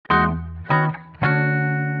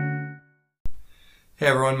Hey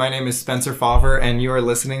everyone, my name is Spencer Fauver, and you are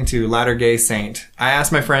listening to Latter Gay Saint. I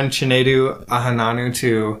asked my friend Chinedu Ahananu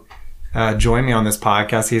to join me on this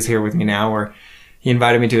podcast. He's here with me now. He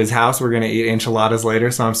invited me to his house. We're going to eat enchiladas later,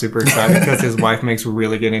 so I'm super excited because his wife makes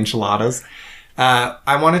really good enchiladas.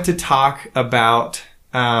 I wanted to talk about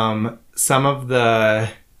some of the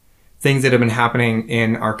things that have been happening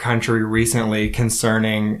in our country recently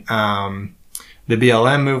concerning the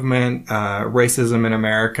BLM movement, racism in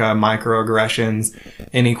America, microaggressions,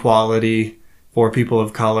 inequality for people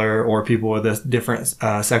of color or people with a different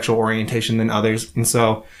sexual orientation than others. And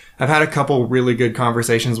so I've had a couple really good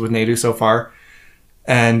conversations with Nadu so far,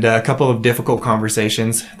 and a couple of difficult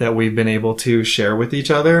conversations that we've been able to share with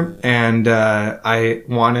each other. And I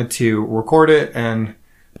wanted to record it and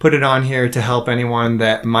put it on here to help anyone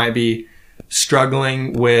that might be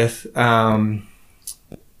struggling with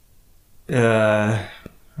I'm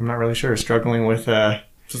not really sure. Struggling with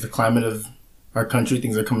just the climate of our country.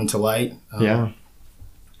 Things are coming to light. Yeah.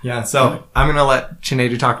 So I'm gonna let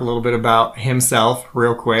Chinedu talk a little bit about himself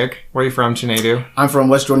real quick. Where are you from, Chinedu? I'm from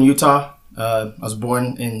West Jordan, Utah. I was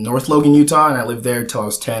born in North Logan, Utah, and I lived there until I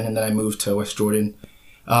was 10, and then I moved to West Jordan.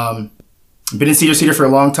 I've been in Cedar for a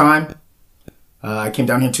long time. I came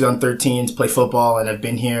down here in 2013 to play football, and I've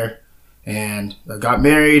been here. And I got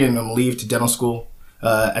married, and I'm gonna leave to dental school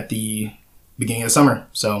at the beginning of the summer.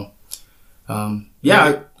 So, I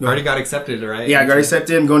already got accepted, right? Yeah, I got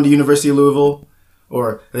accepted. I'm going to University of Louisville,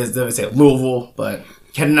 or they say Louisville, but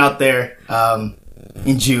heading out there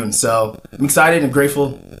in June. So I'm excited and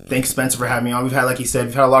grateful. Thanks, Spencer, for having me on. We've had, like you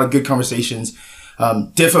said, a lot of good conversations,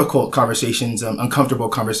 difficult conversations, uncomfortable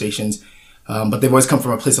conversations, but they've always come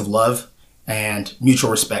from a place of love and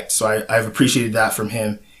mutual respect. So I've appreciated that from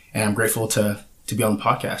him, and I'm grateful to be on the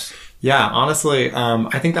podcast. Yeah, honestly,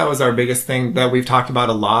 I think that was our biggest thing that we've talked about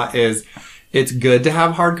a lot is it's good to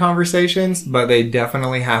have hard conversations, but they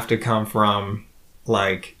definitely have to come from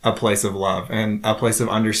like a place of love and a place of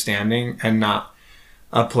understanding and not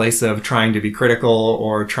a place of trying to be critical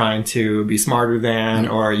or trying to be smarter than,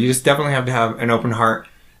 or you just definitely have to have an open heart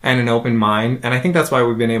and an open mind. And I think that's why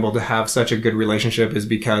we've been able to have such a good relationship is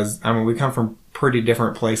because, we come from pretty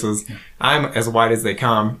different places. Yeah. I'm as white as they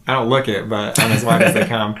come. I don't look it, but I'm as white as they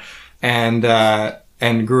come. And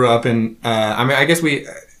grew up in, I guess we,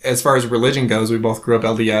 as far as religion goes, we both grew up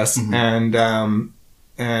LDS,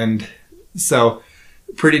 and so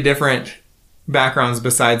pretty different backgrounds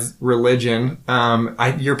besides religion.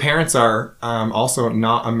 Your parents are, also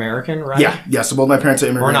not American, right? Yeah. So both my parents are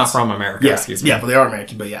immigrants. Or not from America, excuse me. Yeah, but they are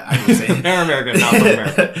American, but yeah, I would say. They're American, not from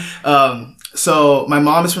America. So my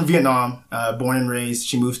mom is from Vietnam, born and raised.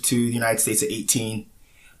 She moved to the United States at 18.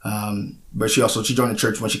 But she joined the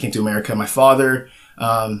church when she came to America. My father,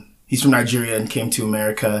 he's from Nigeria and came to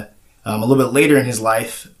America, a little bit later in his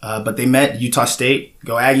life. But they met at Utah State,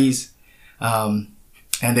 go Aggies. And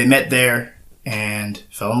they met there and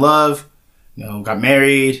fell in love, got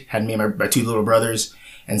married, had me and my two little brothers.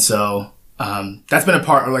 And so, that's been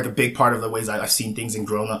a big part of the ways I've seen things and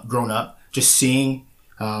grown up, just seeing,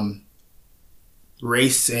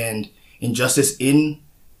 race and injustice in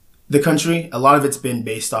the country. A lot of it's been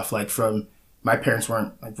based off from my parents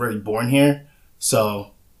weren't really born here,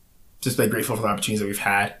 so just grateful for the opportunities that we've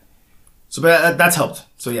had. So, but that's helped.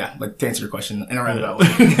 So yeah, to answer your question in a roundabout way.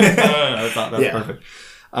 That's perfect.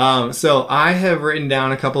 So I have written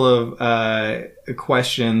down a couple of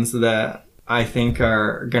questions that I think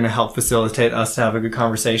are going to help facilitate us to have a good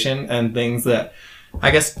conversation, and things that,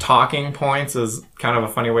 I guess, talking points is kind of a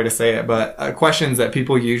funny way to say it, but questions that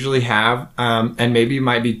people usually have, and maybe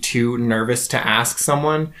might be too nervous to ask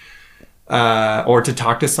someone, or to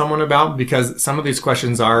talk to someone about, because some of these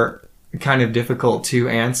questions are kind of difficult to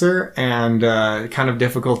answer and kind of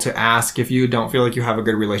difficult to ask if you don't feel like you have a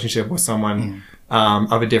good relationship with someone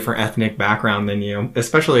of a different ethnic background than you,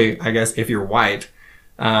 especially, I guess, if you're white.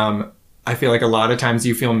 I feel like a lot of times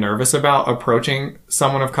you feel nervous about approaching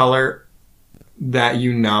someone of color that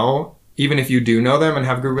even if you do know them and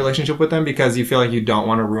have a good relationship with them, because you feel like you don't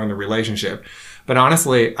want to ruin the relationship. But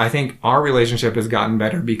honestly, I think our relationship has gotten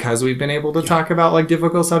better because we've been able to talk about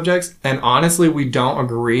difficult subjects. And honestly, we don't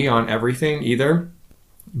agree on everything either.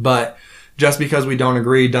 But just because we don't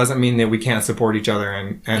agree doesn't mean that we can't support each other.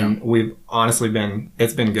 And we've honestly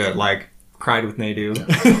it's been good. Cried with Nadu,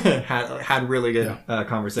 had really good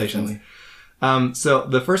conversations. So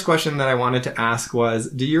the first question that I wanted to ask was,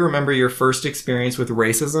 do you remember your first experience with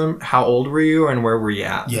racism? How old were you and where were you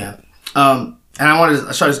at? Yeah. And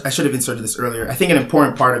I should have inserted this earlier. I think an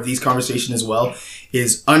important part of these conversations as well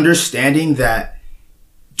is understanding that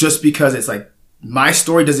just because it's my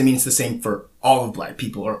story doesn't mean it's the same for all of Black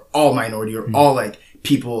people or all minority or all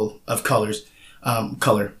people of colors.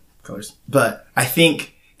 colors. But I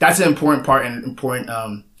think that's an important part and important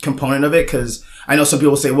component of it, because I know some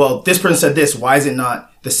people say, well, this person said this. Why is it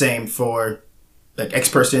not the same for like X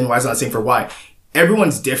person? Why is it not the same for Y?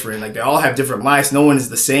 Everyone's different. Like they all have different lives. No one is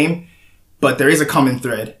the same, but there is a common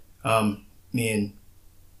thread. In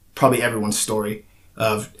probably everyone's story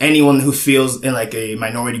of anyone who feels in like a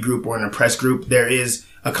minority group or an oppressed group, there is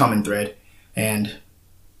a common thread. And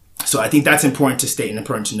so I think that's important to state and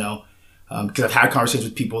important to know. Because I've had conversations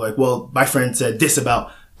with people like, well, my friend said this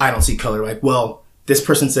about, I don't see color. Like, well, this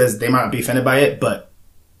person says they might not be offended by it, but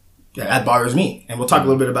that bothers me. And we'll talk a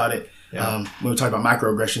little bit about it when we talk about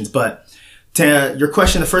microaggressions. But to your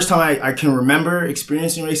question, the first time I can remember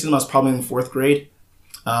experiencing racism, I was probably in 4th grade.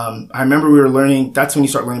 I remember we were learning, that's when you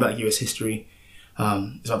start learning about U.S. history.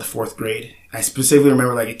 It's about the 4th grade. I specifically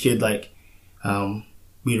remember like a kid, like,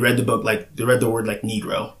 we read the book, like they read the word like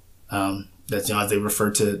Negro. That's, as they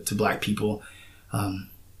refer to black people, along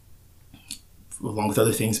with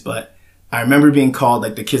other things. But I remember being called,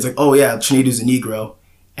 like the kids like, oh yeah, Chinedu's a Negro.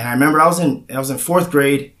 And I remember I was in 4th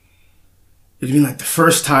grade. It'd been like the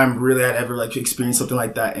first time really I'd ever like experienced something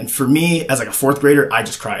like that. And for me, as like a 4th grader, I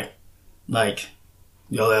just cried. Like,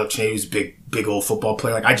 yo, Chinedu's big old football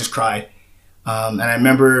player. Like I just cried. And I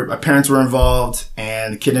remember my parents were involved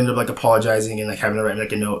and the kid ended up like apologizing and like having to write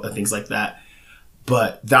like a note and things like that.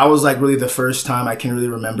 But that was like really the first time I can really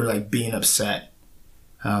remember like being upset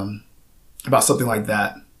about something like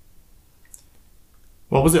that.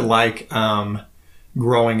 What was it like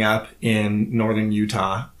growing up in northern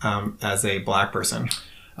Utah as a black person?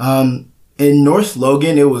 In North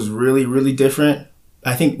Logan, it was really, really different.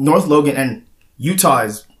 I think North Logan and Utah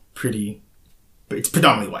is it's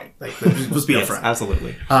predominantly white. Like, let's be upfront.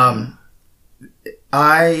 Absolutely.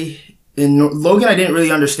 In Logan, I didn't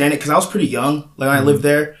really understand it because I was pretty young. Like when I lived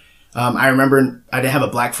there, I remember I didn't have a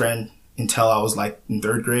black friend until I was like in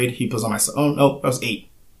 3rd grade. He was on my, I was 8,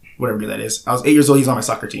 whatever that is. I was 8 years old. He's on my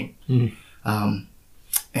soccer team.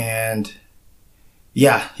 And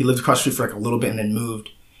yeah, he lived across the street for like a little bit and then moved.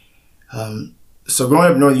 So growing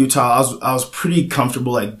up in Northern Utah, I was pretty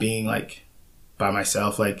comfortable like being like by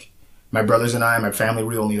myself. Like my brothers and I, my family, we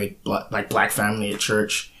were the only like black family at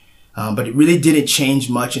church. But it really didn't change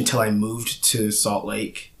much until I moved to Salt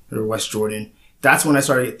Lake or West Jordan. That's when I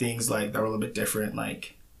started to get things like that were a little bit different.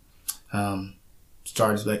 Like,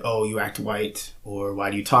 started to be like, oh, you act white, or why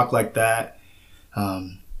do you talk like that? So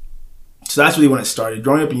that's really when it started.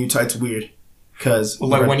 Growing up in Utah, it's weird because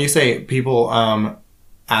like when you say people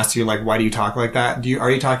ask you like, why do you talk like that? Are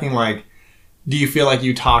you talking like, do you feel like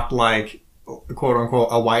you talked like quote unquote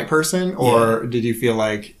a white person, or did you feel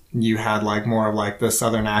like you had like more of like the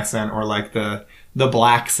Southern accent or like the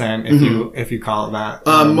black accent, if you call it that?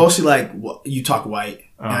 Mostly like you talk white.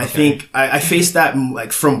 And I think I faced that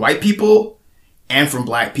like from white people and from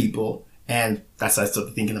black people. And that's what I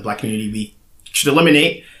started thinking the black community we should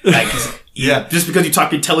eliminate. Like, just because you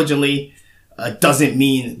talk intelligently doesn't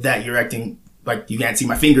mean that you're acting like, you can't see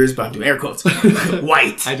my fingers, but I'm doing air quotes.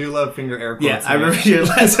 White. I do love finger air quotes. Yeah, I remember your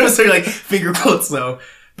last episode, like finger quotes though.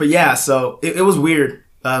 But yeah, so it was weird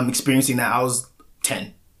experiencing that. I was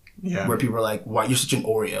 10. Yeah. Where people were like, why you're such an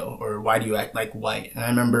Oreo, or why do you act like white? And I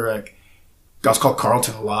remember like I was called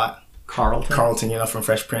Carlton a lot. Carlton, you know, from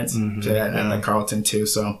Fresh Prince. So I like Carlton too.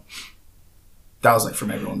 So that was like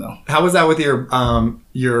from everyone though. How was that with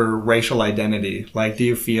your racial identity? Like, do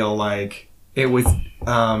you feel like it was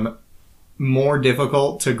more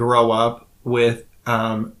difficult to grow up with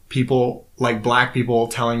people like black people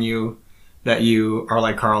telling you that you are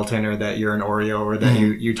like Carlton, or that you're an Oreo, or that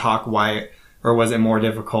you talk white? Or was it more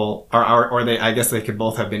difficult, or they? I guess they could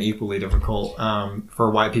both have been equally difficult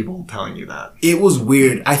for white people telling you that. It was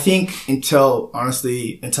weird. I think until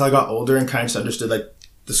I got older and kind of just understood like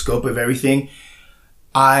the scope of everything,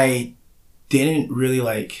 I didn't really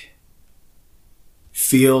like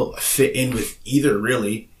fit in with either.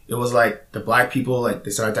 Really, it was like the black people, like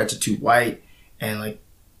they started that too white, and like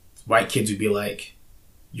white kids would be like,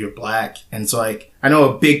 "You're black," and so like I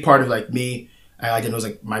know a big part of like me, I didn't know was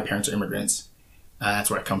like my parents are immigrants.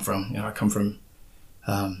 That's where I come from. You know, I come from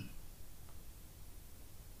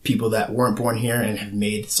people that weren't born here and have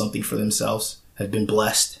made something for themselves, have been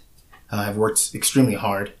blessed, have worked extremely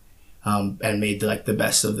hard, and made like the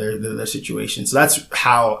best of their situation. So that's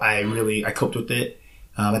how I coped with it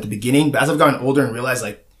at the beginning. But as I've gotten older and realized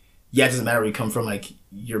like, yeah, it doesn't matter where you come from, like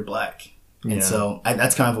you're black. And so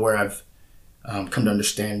that's kind of where I've come to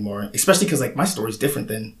understand more, especially because like my story is different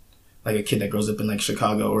than like a kid that grows up in like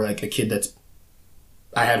Chicago, or like a kid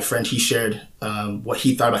I had a friend, he shared what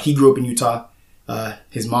he thought about. He grew up in Utah.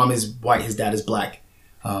 His mom is white, his dad is black.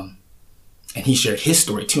 And he shared his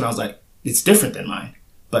story too. And I was like, it's different than mine,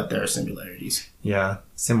 but there are similarities. Yeah,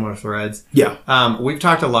 similar threads. Yeah. We've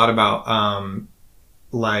talked a lot about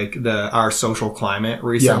like our social climate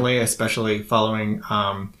recently, especially following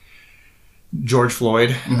George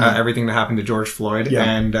Floyd, everything that happened to George Floyd,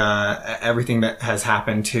 and everything that has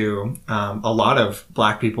happened to a lot of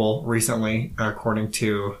Black people recently, according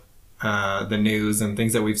to the news and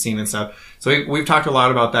things that we've seen and stuff. So we've talked a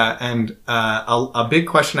lot about that, and a big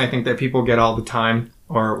question I think that people get all the time,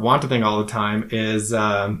 or want to think all the time, is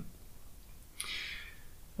let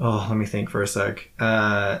me think for a sec.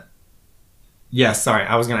 Yes, sorry.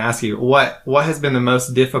 I was going to ask you, what has been the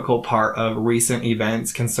most difficult part of recent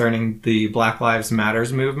events concerning the Black Lives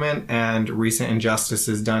Matters movement and recent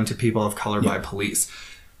injustices done to people of color by police?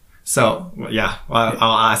 So,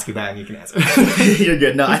 I'll ask you that and you can answer. You're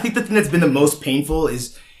good. No, I think the thing that's been the most painful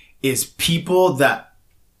is people that,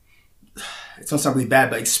 it sounds really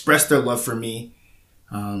bad, but express their love for me.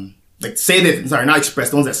 Not express,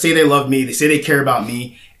 the ones that say they love me, they say they care about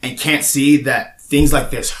me, and can't see that things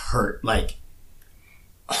like this hurt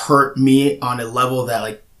me on a level that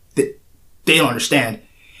like they don't understand.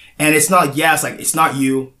 And it's not, it's not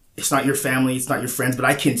you, it's not your family, it's not your friends, but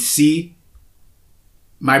I can see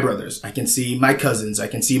my brothers, I can see my cousins, I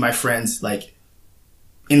can see my friends, like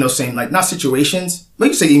in those same, like, not situations,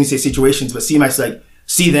 like you even say situations, but see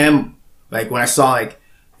them, like when I saw like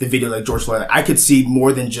the video, like George Floyd, I could see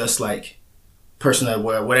more than just like person that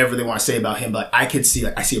whatever they want to say about him, but I could see,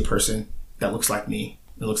 like, I see a person that looks like me.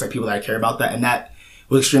 It looks like people that I care about that. And that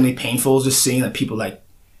was extremely painful, just seeing that people like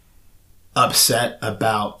upset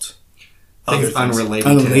about things unrelated.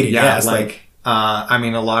 I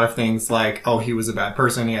mean, a lot of things like, oh, he was a bad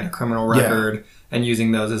person, he had a criminal record, and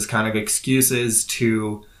using those as kind of excuses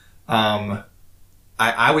to,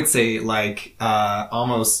 I would say like,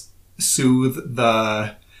 almost soothe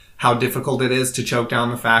how difficult it is to choke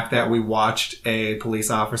down the fact that we watched a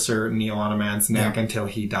police officer kneel on a man's neck until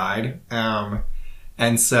he died.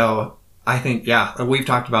 And so I think, we've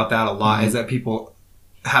talked about that a lot, is that people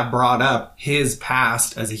have brought up his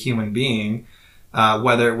past as a human being,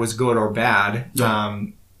 whether it was good or bad,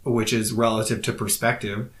 which is relative to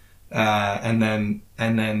perspective, and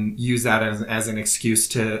then use that as an excuse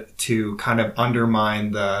to kind of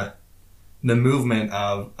undermine the movement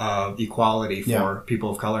of equality for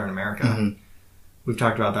people of color in America. We've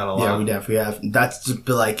talked about that a lot. Yeah, we definitely have.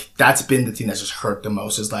 That's been the thing that's just hurt the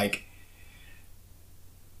most, is like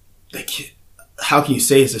how can you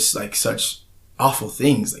say it's just like such awful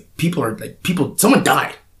things? Like someone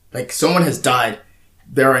died. Like someone has died.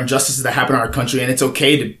 There are injustices that happen in our country, and it's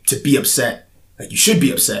okay to be upset. Like you should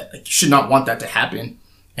be upset. Like you should not want that to happen.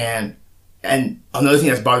 And another thing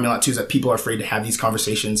that's bothering me a lot too is that people are afraid to have these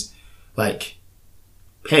conversations. Like,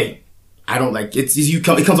 hey, I don't like it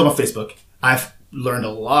comes up on Facebook. I've learned a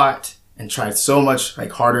lot and tried so much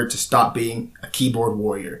like harder to stop being a keyboard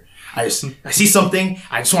warrior. I see something,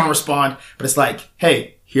 I just want to respond, but it's like,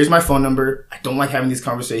 hey, here's my phone number. I don't like having these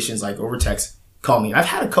conversations like over text. Call me. And I've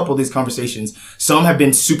had a couple of these conversations. Some have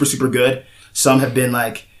been super, super good. Some have been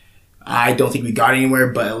like, I don't think we got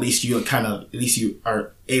anywhere, but at least you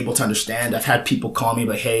are able to understand. I've had people call me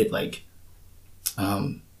like, hey, like,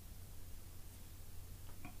 come,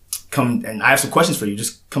 and I have some questions for you.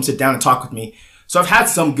 Just come sit down and talk with me. So I've had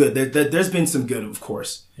some good. There's been some good, of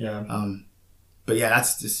course. Yeah. But yeah,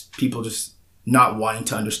 that's just people just not wanting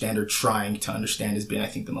to understand or trying to understand has been, I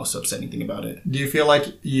think, the most upsetting thing about it. Do you feel like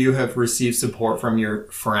you have received support from your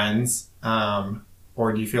friends? Or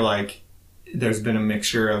do you feel like there's been a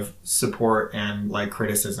mixture of support and like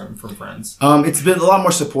criticism from friends? It's been a lot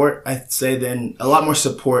more support, I'd say, than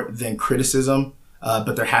criticism.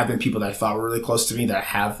 But there have been people that I thought were really close to me that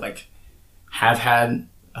have had,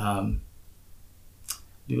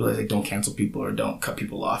 people that like don't cancel people or don't cut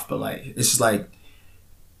people off. But like, it's just like,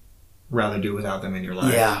 rather do without them in your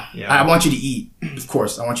life. Yeah. I want you to eat, of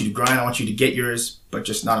course. I want you to grind. I want you to get yours, but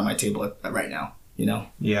just not on my table right now, you know?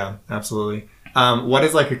 Yeah, absolutely. What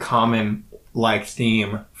is like a common like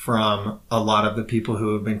theme from a lot of the people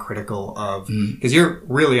who have been critical of, because you're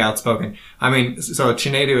really outspoken. I mean, so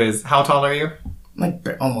Chinedu is, how tall are you? Like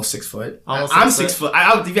almost 6 foot. I'm 6 foot.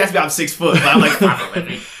 If you ask me, I'm 6 foot, but I'm like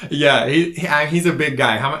 5'11". Yeah, he's a big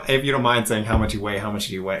guy. If you don't mind saying how much you weigh, how much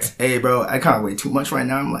do you weigh? Hey, bro, I kind of weigh too much right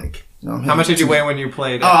now. I'm like, how much did you weigh when you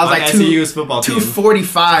played? I was like SU's football team.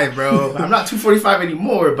 245, bro. I'm not 245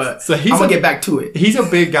 anymore, but so I'm gonna get back to it. He's a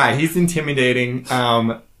big guy. He's intimidating.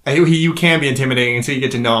 You can be intimidating until you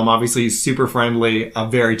get to know him. Obviously, he's super friendly,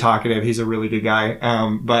 very talkative. He's a really good guy.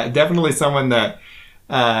 But definitely someone that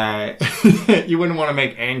you wouldn't want to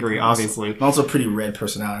make angry, obviously. I'm also a pretty red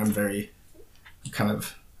personality. I'm very kind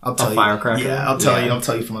of, I'll tell a you. Firecracker. Yeah, I'll tell you. I'll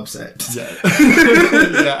tell you from upset. Yeah,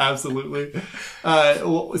 yeah, absolutely.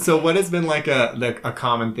 So, what has been like a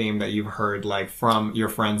common theme that you've heard like from your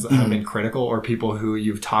friends that have been critical, or people who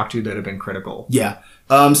you've talked to that have been critical? Yeah.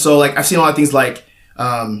 So like I've seen a lot of things like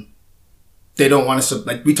they don't want to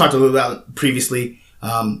like we talked a little about previously.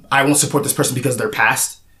 I won't support this person because they're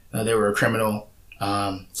past. They were a criminal.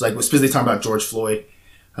 So like we're specifically talking about George Floyd,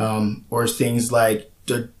 or things like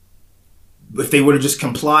if they would have just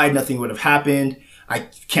complied, nothing would have happened. I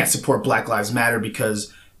can't support Black Lives Matter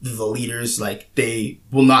because the leaders, like, they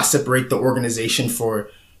will not separate the organization for,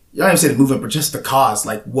 I don't even say the movement, but just the cause,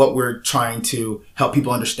 like what we're trying to help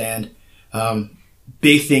people understand.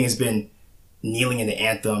 Big thing has been kneeling in the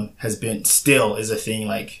anthem is a thing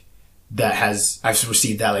like that I've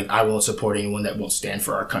received that, like, I won't support anyone that won't stand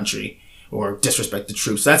for our country or disrespect the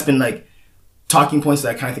troops. So that's been like talking points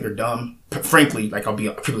that I kind of think are dumb. Frankly, like, I'll be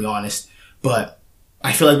completely honest. But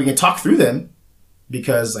I feel like we can talk through them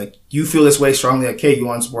because, like, you feel this way strongly, like, hey, you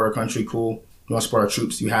want to support our country, cool. You want to support our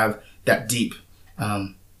troops. You have that deep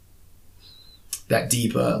love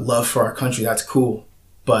for our country. That's cool.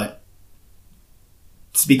 But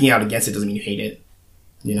speaking out against it doesn't mean you hate it,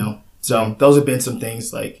 you know? So those have been some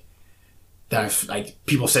things like that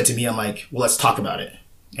people said to me. I'm like, well, let's talk about it.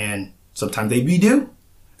 And sometimes we do,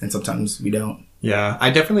 and sometimes we don't. Yeah, I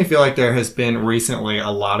definitely feel like there has been recently a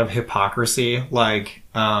lot of hypocrisy. Like,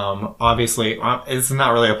 obviously, it's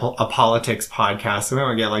not really a politics podcast, so we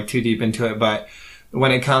won't get like too deep into it. But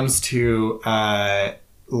when it comes to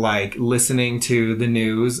like listening to the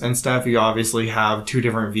news and stuff, you obviously have two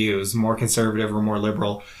different views, more conservative or more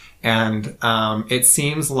liberal. And it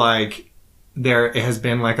seems like there has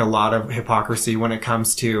been like a lot of hypocrisy when it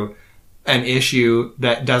comes to an issue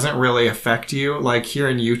that doesn't really affect you. Like here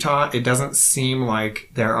in Utah, it doesn't seem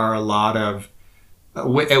like there are a lot of,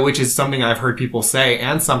 which is something I've heard people say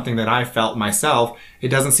and something that I felt myself. It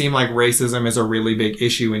doesn't seem like racism is a really big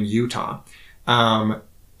issue in Utah. But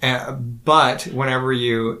whenever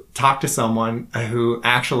you talk to someone who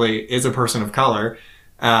actually is a person of color,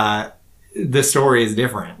 the story is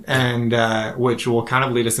different, and which will kind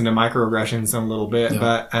of lead us into microaggressions in a little bit,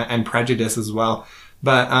 but and prejudice as well.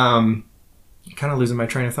 But kind of losing my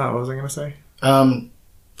train of thought. What was I going to say?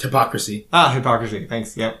 Hypocrisy. Hypocrisy.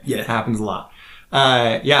 Thanks. Yep. Yeah. It happens a lot.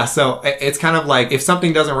 Yeah. So it's kind of like if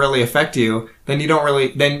something doesn't really affect you, then you don't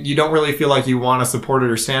really feel like you want to support it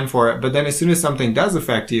or stand for it. But then as soon as something does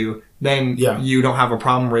affect you, then you don't have a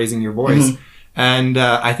problem raising your voice. Mm-hmm. And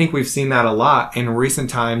I think we've seen that a lot in recent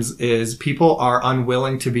times is people are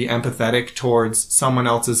unwilling to be empathetic towards someone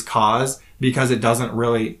else's cause because it doesn't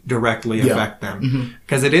really directly affect them.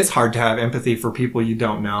 Because it is hard to have empathy for people you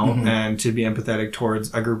don't know and to be empathetic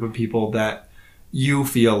towards a group of people that you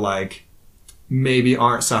feel like maybe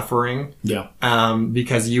aren't suffering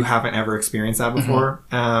because you haven't ever experienced that before.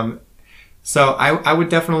 So I would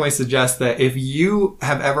definitely suggest that if you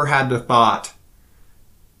have ever had the thought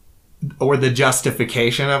or the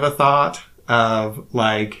justification of a thought of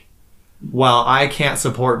like, well, I can't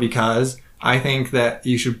support because, I think that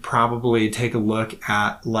you should probably take a look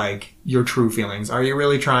at like your true feelings. Are you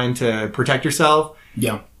really trying to protect yourself?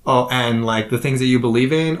 Yeah. Oh, and like the things that you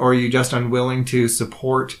believe in, or are you just unwilling to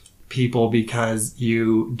support people because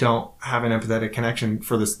you don't have an empathetic connection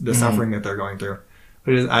for the suffering that they're going through?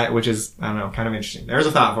 Which is, I don't know, kind of interesting. There's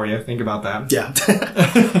a thought for you. Think about that.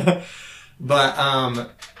 Yeah. But,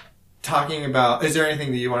 talking about, is there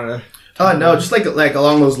anything that you wanted to? No, just like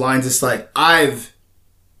along those lines, it's like I've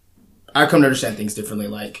come to understand things differently.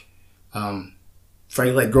 Like,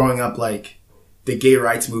 frankly, like growing up, like the gay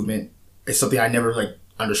rights movement is something I never like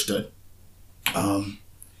understood. And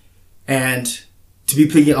to be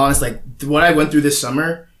completely honest, like what I went through this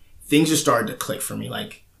summer, things just started to click for me.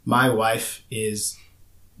 Like my wife is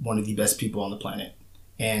one of the best people on the planet,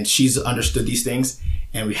 and she's understood these things,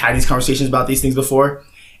 and we had these conversations about these things before.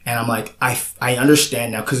 And I'm like, I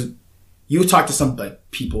understand now, because you talk to some like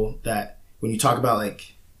people that when you talk about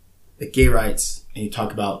like the gay rights and you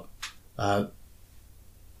talk about I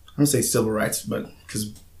don't say civil rights, but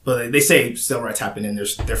they say civil rights happen and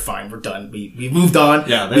they're fine, we're done, we've moved on,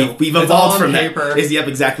 we've evolved from that. Yep,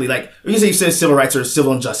 exactly. Like when you say civil rights or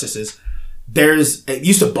civil injustices, it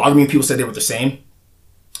used to bother me when people said they were the same,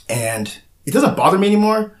 and it doesn't bother me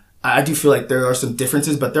anymore. I do feel like there are some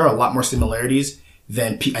differences, but there are a lot more similarities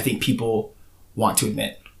than I think people want to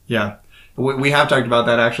admit. Yeah. We have talked about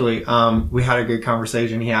that, actually. We had a good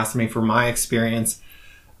conversation. He asked me for my experience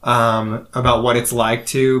about what it's like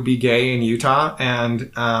to be gay in Utah. And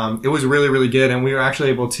it was really, really good. And we were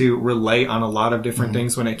actually able to relate on a lot of different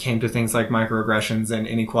things when it came to things like microaggressions and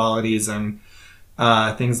inequalities and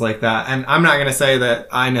things like that. And I'm not going to say that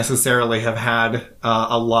I necessarily have had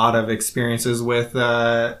a lot of experiences with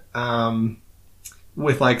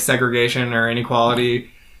like segregation or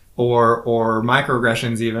inequality or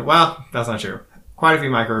microaggressions even. Well, that's not true. Quite a few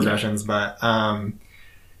microaggressions,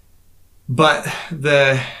 but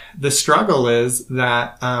the struggle is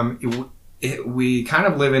that we kind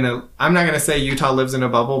of live in a. I'm not going to say Utah lives in a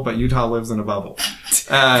bubble, but Utah lives in a bubble.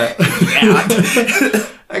 I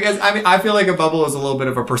guess I feel like a bubble is a little bit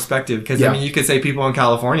of a perspective because I mean you could say people in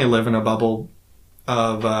California live in a bubble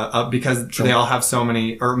of because they all have so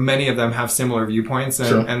many or many of them have similar viewpoints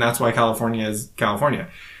and that's why California is California.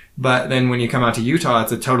 But then when you come out to Utah,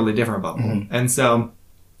 it's a totally different bubble. Mm-hmm. And so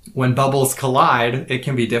when bubbles collide, it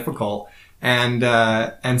can be difficult.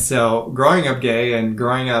 And so growing up gay and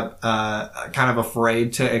growing up, kind of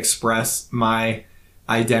afraid to express my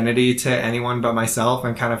identity to anyone but myself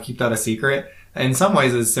and kind of keep that a secret in some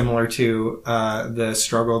ways is similar to, the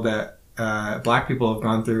struggle that, Black people have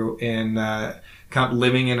gone through in,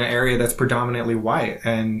 living in an area that's predominantly white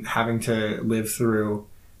and having to live through,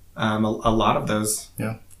 a lot of those,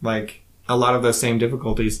 like a lot of those same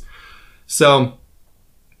difficulties. So,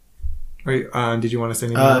 did you want to say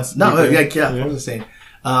anything else? No, like, I was just saying.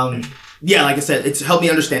 Like I said, it's helped me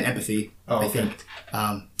understand empathy. I think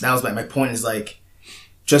that was my point. Is like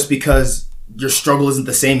just because your struggle isn't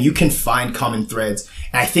the same, you can find common threads,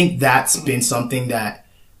 and I think that's been something that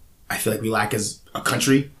I feel like we lack as a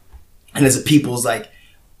country and as a people. Is like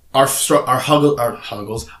our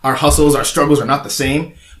hustles, our struggles are not the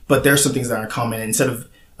same, but there's some things that are common. And instead of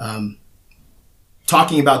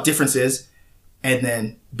talking about differences and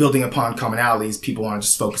then building upon commonalities, people want to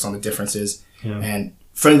just focus on the differences. Yeah. And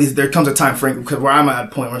frankly, there comes a time, because where I'm at a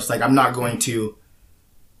point where it's like, I'm not going to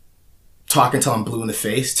talk until I'm blue in the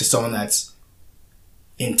face to someone that's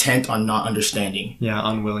intent on not understanding. Yeah,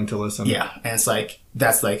 unwilling to listen. Yeah, and it's like,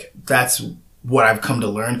 that's what I've come to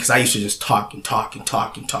learn, because I used to just talk and talk and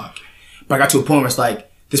talk and talk. But I got to a point where it's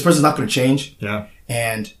like, this person's not going to change. Yeah.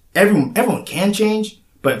 And everyone can change,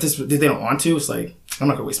 but if they don't want to, it's like, I'm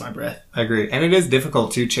not going to waste my breath. I agree. And it is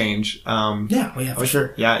difficult to change. For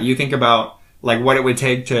sure. Yeah, you think about like what it would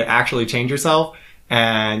take to actually change yourself,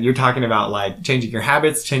 and you're talking about like changing your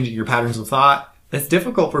habits, changing your patterns of thought. It's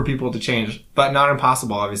difficult for people to change, but not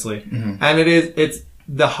impossible, obviously. Mm-hmm. And it's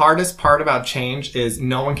the hardest part about change is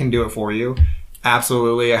no one can do it for you.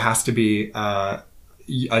 Absolutely. It has to be, a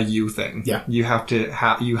you thing. Yeah. You have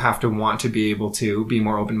to want to be able to be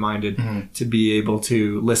more open-minded, mm-hmm. to be able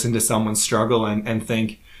to listen to someone's struggle and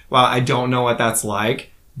think, well, I don't know what that's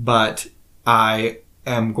like, but I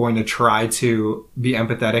am going to try to be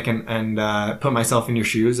empathetic and put myself in your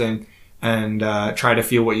shoes and try to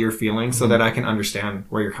feel what you're feeling, mm-hmm. so that I can understand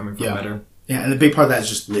where you're coming from better. Yeah. And the big part of that is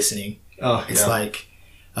just listening. Oh, it's like,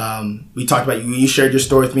 we talked about you shared your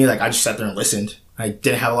story with me. Like I just sat there and listened. I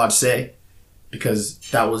didn't have a lot to say, because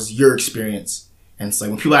that was your experience. And it's like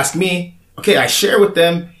when people ask me, okay, I share with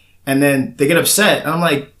them and then they get upset. And I'm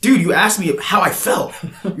like, dude, you asked me how I felt.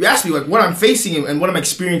 You asked me like what I'm facing and what I'm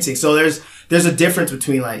experiencing. So there's a difference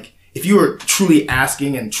between like, if you were truly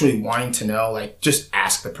asking and truly wanting to know, like just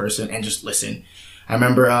ask the person and just listen. I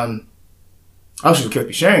remember, I was just okay with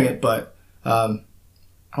me sharing it, but, I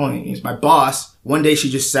don't know, my boss, one day she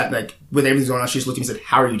just sat like with everything going on. She just looked at me and said,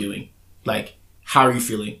 how are you doing? Like, how are you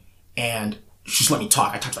feeling? And she just let me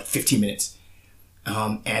talk. I talked like 15 minutes.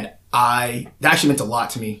 And that actually meant a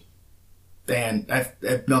lot to me. And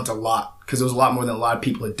it meant a lot because it was a lot more than a lot of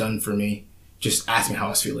people had done for me. Just asked me how I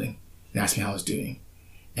was feeling and asked me how I was doing.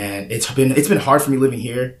 And it's been hard for me living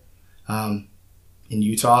here, in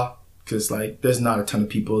Utah, because like there's not a ton of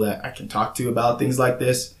people that I can talk to about things like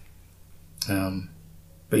this.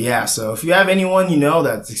 But yeah, so if you have anyone you know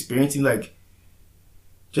that's experiencing, like,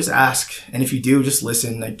 just ask. And if you do, just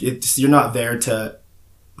listen. Like you're not there to,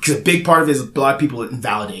 because a big part of it is a lot of people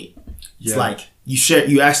invalidate. It's like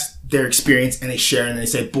you ask their experience and they share and they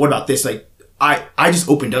say, but what about this? Like I just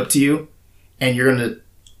opened up to you and you're going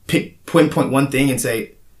to pinpoint one thing and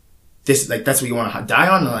say, this, like, that's what you want to die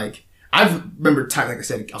on. And like, I remember like I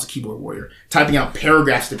said, I was a keyboard warrior, typing out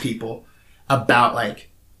paragraphs to people about like,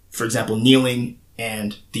 for example, kneeling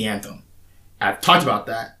and the anthem. I've talked about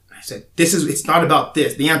that. I said, it's not about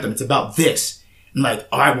this, the anthem, it's about this. And like,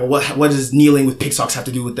 all right, well, what does kneeling with pig socks have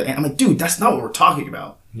to do with the anthem? I'm like, dude, that's not what we're talking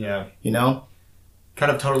about. Yeah. You know?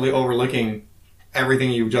 Kind of totally overlooking everything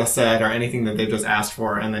you've just said or anything that they've just asked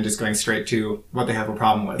for and then just going straight to what they have a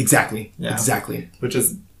problem with. Exactly. Yeah. Exactly. Which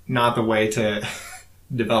is not the way to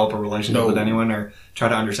develop a relationship with anyone or try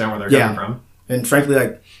to understand where they're coming from. And frankly,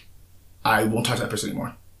 like, I won't talk to that person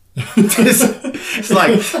anymore. It's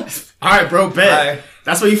like, all right, bro, bet.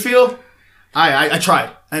 That's what you feel? I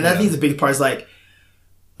tried. And I think the big part is like,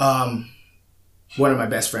 one of my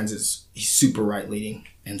best friends he's super right leaning.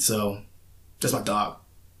 And so that's my dog.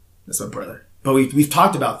 That's my brother. But we've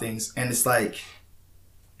talked about things, and it's like,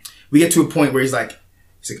 we get to a point where he's like,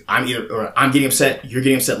 I'm getting upset, you're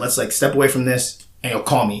getting upset, let's like step away from this, and he'll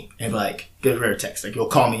call me and be like, get rid of text. Like, he'll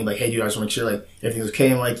call me and be like, hey dude, I just want to make sure like everything's okay.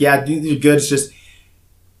 And I'm like, yeah, dude, you're good. It's just,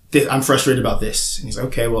 I'm frustrated about this. And he's like,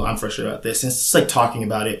 okay, well, I'm frustrated about this. And it's just like talking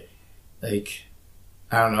about it. Like,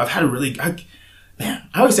 I don't know. I've had I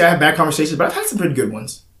always say I have bad conversations, but I've had some pretty good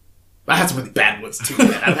ones. I had some really bad ones too,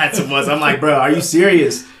 man. I've had some ones I'm like, bro, are you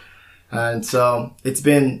serious? And so it's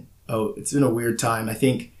been a weird time. I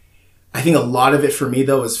think a lot of it for me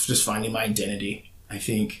though is just finding my identity. I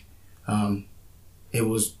think it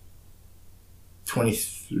was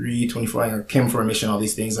 23, 24. I came for a mission, all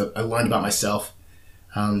these things. I learned about myself.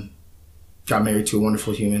 Got married to a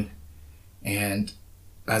wonderful human, and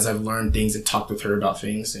as I've learned things and talked with her about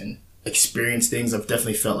things and experienced things, I've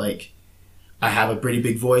definitely felt like I have a pretty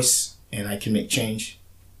big voice and I can make change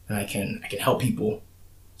and I can help people.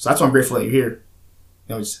 So that's why I'm grateful that you're here.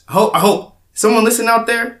 You know, I hope someone listening out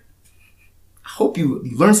there, I hope you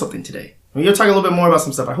learned something today. I mean, you're talking a little bit more about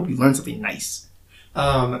some stuff. I hope you learned something nice.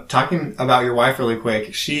 Talking about your wife really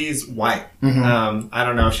quick, she's white. Mm-hmm. I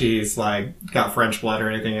don't know if she's like got French blood or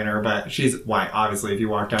anything in her, but she's white, obviously, if you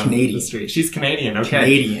walk down the street. She's Canadian, okay.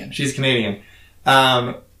 Canadian. She's Canadian.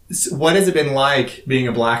 So what has it been like being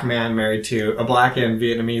a black and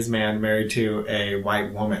Vietnamese man married to a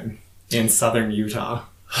white woman in southern Utah?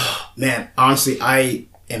 Man, honestly, I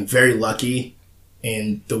am very lucky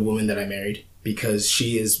in the woman that I married, because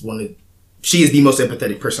she is the most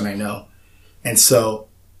empathetic person I know. And so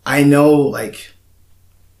I know, like,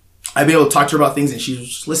 I've been able to talk to her about things and she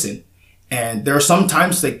just listen. And there are some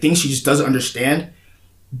times like things she just doesn't understand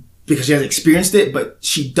because she hasn't experienced it, but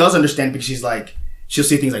she does understand because she's like, she'll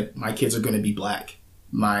say things like, my kids are going to be black.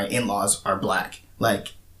 My in-laws are black.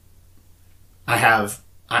 Like, I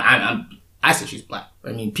say she's black.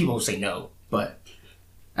 I mean, people say no, but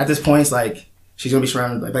at this point, it's like, she's going to be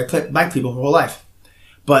surrounded by black people her whole life.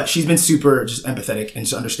 But she's been super just empathetic and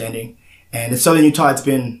just understanding. And in southern Utah, it's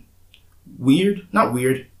been weird. Not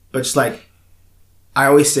weird, but just like, I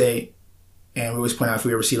always say, and we always point out, if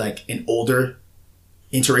we ever see like an older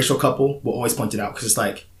interracial couple, we'll always point it out. Because it's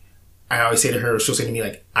like, I always say to her, she'll say to me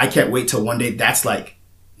like, I can't wait till one day that's like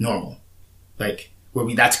normal. Like,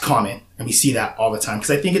 that's common. And we see that all the time.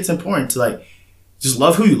 Because I think it's important to like, just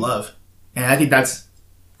love who you love. And I think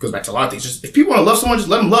goes back to a lot of things. Just, if people want to love someone, just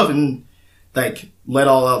let them love, and like, let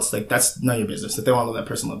all else, like, that's none of your business. If they want to love that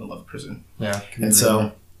person, let them love the person. Yeah. And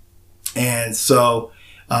so,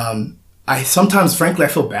 I sometimes, frankly, I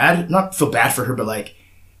feel bad. Not feel bad for her, but like,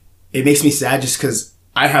 it makes me sad just because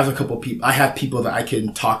I have I have people that I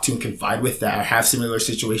can talk to and confide with that have similar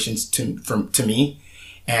situations to me,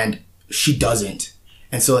 and she doesn't.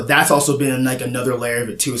 And so that's also been like another layer of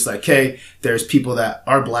it too. It's like, hey, there's people that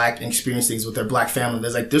are black and experience things with their black family.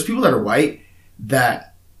 There's people that are white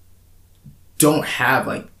that don't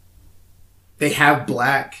have they have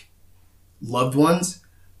black loved ones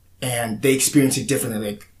and they experience it differently.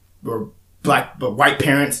 Like, or white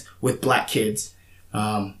parents with black kids,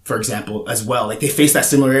 for example, as well. Like, they face that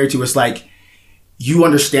similarity where it's like, you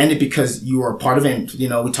understand it because you are a part of it. And, you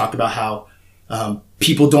know, we talked about how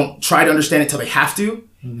people don't try to understand it till they have to.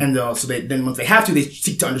 Mm-hmm. And so then once they have to, they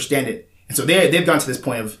seek to understand it. And so they've gone to this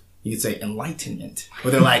point of, you could say, enlightenment,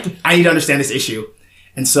 where they're like, I need to understand this issue.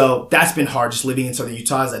 And so that's been hard, just living in southern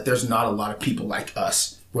Utah, is that there's not a lot of people like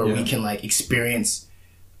us where we can like experience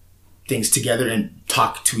things together and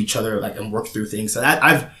talk to each other, like, and work through things. So that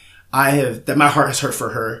my heart has hurt for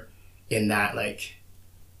her in that, like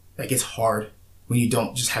it's hard when you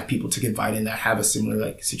don't just have people to confide in that have a similar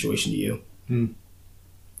like situation to you.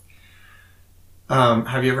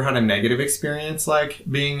 Have you ever had a negative experience like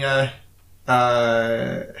being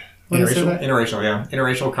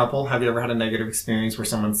interracial couple? Have you ever had a negative experience where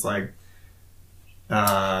someone's like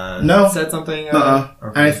said something? Okay.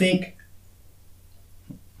 And I think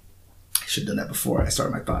I should have done that before I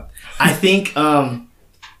started my thought. I think I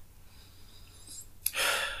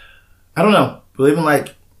don't know. We live in,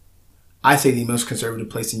 like, I say the most conservative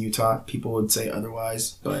place in Utah. People would say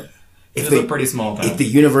otherwise, but it's a pretty small town. If the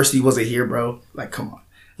university wasn't here, bro, like, come on.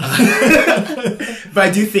 But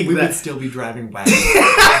I do think we would still be driving back.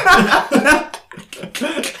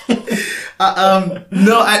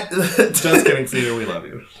 No, just kidding, Cedar. We love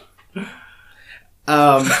you.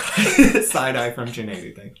 Side eye from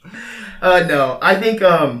Janady thing. No, I think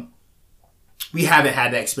we haven't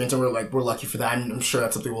had that experience, and we're lucky for that. I'm sure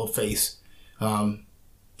that's something we'll face,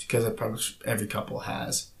 because probably every couple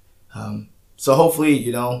has. So hopefully,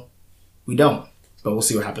 you know, we don't. But we'll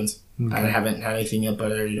see what happens. Okay. I haven't had anything yet,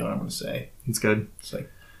 but I already know what I'm going to say. It's good. It's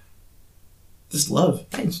like, just love.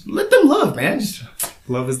 Hey, just let them love, man. Just,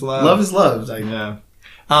 love is love. Love is love. Like, yeah.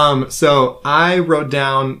 So I wrote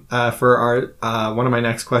down for our one of my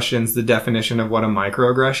next questions the definition of what a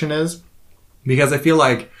microaggression is, because I feel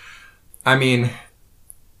like, I mean,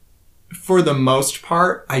 for the most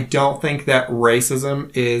part, I don't think that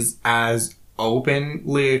racism is as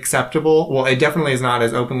openly acceptable. Well, it definitely is not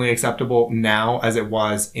as openly acceptable now as it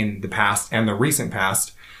was in the past and the recent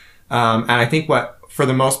past. And I think for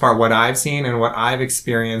the most part, what I've seen and what I've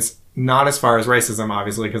experienced, not as far as racism,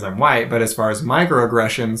 obviously, because I'm white, but as far as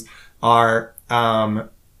microaggressions are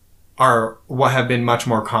what have been much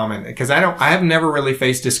more common. Because I have never really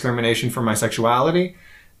faced discrimination for my sexuality,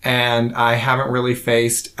 and I haven't really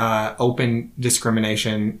faced open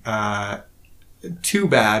discrimination too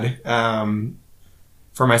bad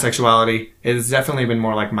for my sexuality. It's definitely been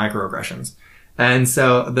more like microaggressions. And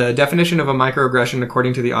so the definition of a microaggression,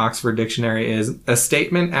 according to the Oxford Dictionary, is a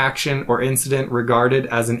statement, action, or incident regarded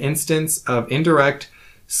as an instance of indirect,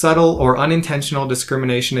 subtle, or unintentional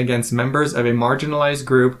discrimination against members of a marginalized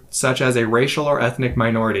group, such as a racial or ethnic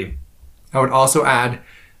minority. I would also add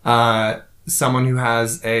someone who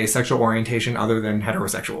has a sexual orientation other than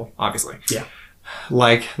heterosexual, obviously. Yeah.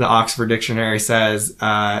 Like the Oxford Dictionary says,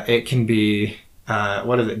 it can be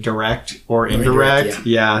direct or indirect?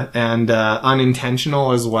 Yeah. And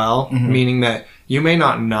unintentional as well, meaning that you may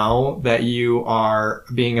not know that you are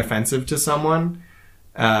being offensive to someone,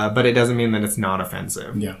 but it doesn't mean that it's not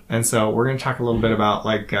offensive. Yeah. And so we're going to talk a little bit about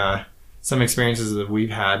like some experiences that we've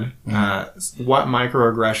had. What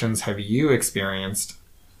microaggressions have you experienced?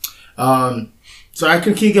 So I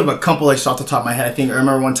can give a couple like off the top of my head. I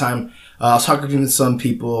remember one time I was talking to some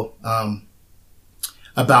people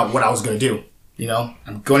about what I was going to do. You know,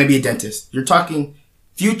 I'm going to be a dentist. You're talking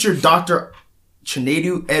future Dr.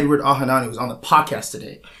 Chinedu Edward Ahanani was on the podcast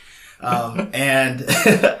today. And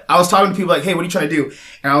I was talking to people like, hey, what are you trying to do?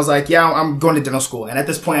 And I was like, yeah, I'm going to dental school. And at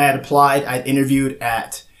this point I had applied. I interviewed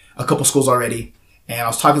at a couple schools already. And I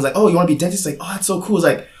was talking like, oh, you want to be a dentist? Like, oh, that's so cool. It's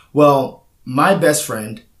like, well, my best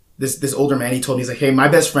friend, this older man, he told me, he's like, hey, my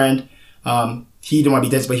best friend, he didn't want to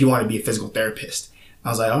be a dentist, but he wanted to be a physical therapist. I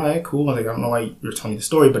was like, all right, cool. I was like, I don't know why you're telling me the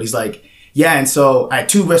story, but he's like, yeah. And so I had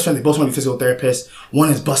two best friends. They both want to be physical therapists. One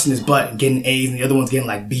is busting his butt and getting A's, and the other one's getting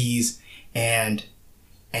like B's. And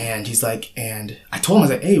he's like, and I told him, I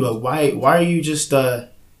was like, hey, well, why are you just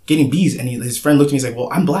getting B's? And his friend looked at me, he's like, well,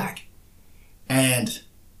 I'm black. And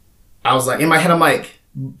I was like, in my head, I'm like,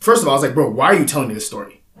 first of all, I was like, bro, why are you telling me this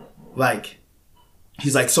story? Like,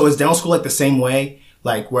 he's like, so is dental school like the same way?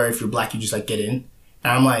 Like, where if you're black, you just like get in?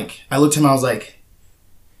 And I'm like, I looked at him, I was like,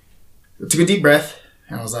 took a deep breath,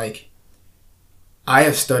 and I was like, I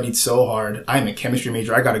have studied so hard. I'm a chemistry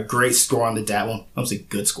major. I got a great score on the DAT. Well, I was a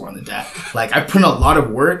good score on the DAT. Like, I put in a lot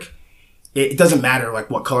of work. It doesn't matter,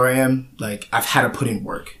 like, what color I am. Like, I've had to put in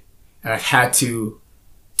work. And I've had to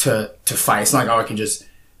fight. It's not like, oh, I can just,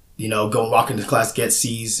 you know, go and walk into class, get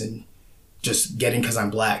C's, and just get in because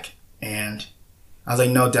I'm black. And I was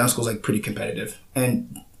like, no, dental school is, like, pretty competitive.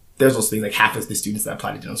 And there's those things, like, half of the students that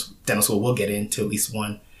apply to dental school will get into at least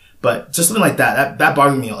one. But just something like that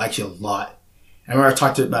bothered me actually a lot. I remember I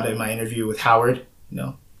talked about it in my interview with Howard. You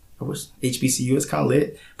know, I wish HBCU is kind of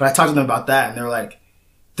lit. But I talked to them about that, and they were like,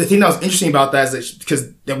 the thing that was interesting about that is that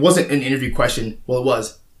because it wasn't an interview question. Well, it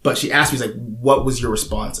was. But she asked me, like, what was your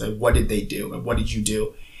response? Like, what did they do? And what did you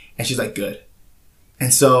do? And she's like, good.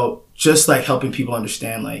 And so just, like, helping people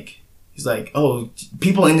understand, like, he's like, oh,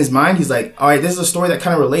 people in his mind, he's like, all right, this is a story that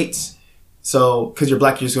kind of relates. So, because you're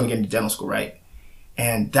black, you're just going to get into dental school, right?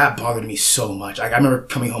 And that bothered me so much. Like, I remember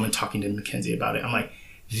coming home and talking to Mackenzie about it. I'm like,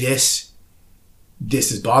 this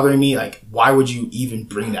is bothering me. Like, why would you even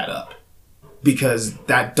bring that up? Because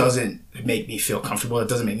that doesn't make me feel comfortable. It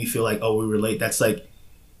doesn't make me feel like, oh, we relate. That's like,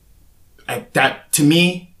 that to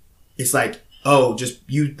me, it's like, oh, just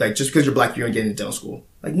because you're black, you're gonna get into dental school.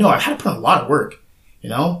 Like, no, I had to put in a lot of work, you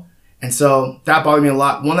know? And so that bothered me a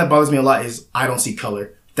lot. One that bothers me a lot is I don't see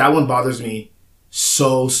color. That one bothers me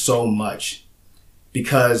so much.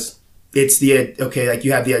 Because it's okay, like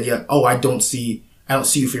you have the idea, oh, I don't see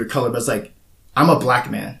you for your color, but it's like, I'm a black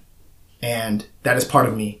man, and that is part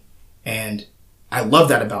of me, and I love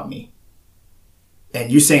that about me. And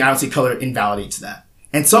you saying I don't see color invalidates that.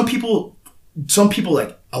 And some people,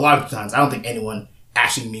 like, a lot of times, I don't think anyone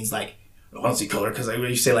actually means like, oh, I don't see color, because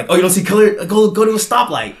you say like, oh, you don't see color, go to a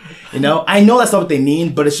stoplight. You know, I know that's not what they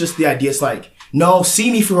mean, but it's just the idea. It's like, no,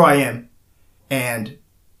 see me for who I am, and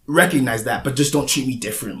recognize that, but just don't treat me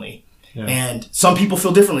differently. Yeah. And some people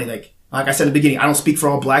feel differently. Like I said in the beginning, I don't speak for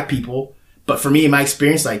all black people, But for me, in my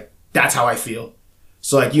experience, like, that's how I feel.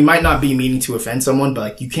 So, like, you might not be meaning to offend someone, but,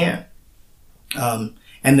 like, you can.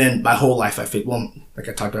 And then my whole life, I feel, well, like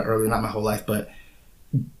I talked about earlier, not my whole life, but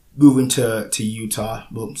moving to Utah,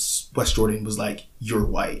 well, West Jordan was like, you're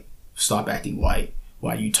white. Stop acting white.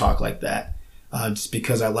 Why do you talk like that? Just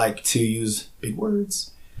because I like to use big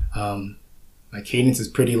words. My cadence is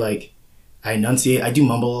pretty, like, I enunciate. I do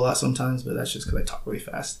mumble a lot sometimes, but that's just because I talk really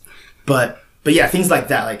fast. But yeah, things like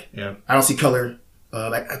that. Like, yeah. I don't see color.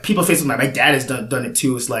 Like, people face it. My dad has done it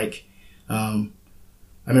too. It's like, I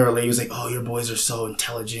remember a lady was like, oh, your boys are so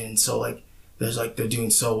intelligent. So, like, they're doing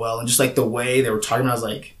so well. And just, like, the way they were talking about, I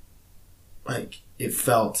was like, it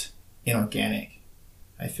felt inorganic.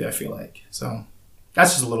 I feel like. So,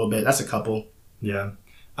 that's just a little bit. That's a couple. Yeah.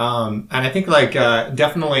 And I think, like,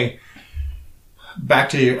 definitely back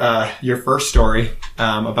to your first story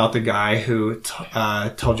about the guy who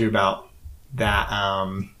told you about that,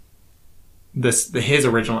 the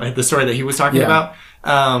story that he was talking about.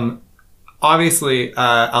 Obviously,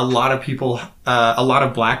 a lot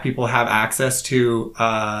of Black people have access to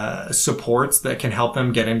supports that can help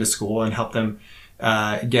them get into school and help them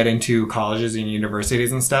get into colleges and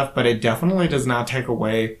universities and stuff. But it definitely does not take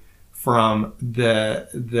away from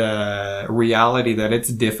the reality that it's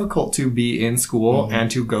difficult to be in school and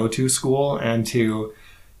to go to school and to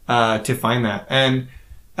find that. And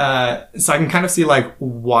so I can kind of see, like,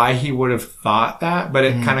 why he would have thought that, but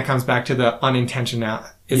it kind of comes back to the unintentional.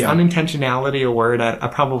 Is unintentionality a word? I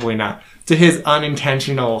probably not. To his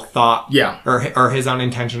unintentional thought, or his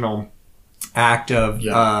unintentional act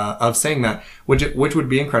of saying that, which would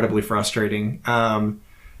be incredibly frustrating.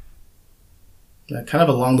 Kind of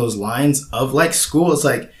along those lines of, like, school. It's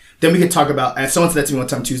like, then we could talk about. And someone said that to me one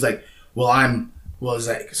time too. Is like,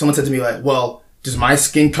 someone said to me, like, well, does my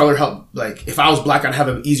skin color help? Like, if I was Black, I'd have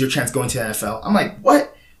an easier chance going to the NFL. I'm like,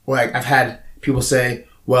 what? Or, like, I've had people say,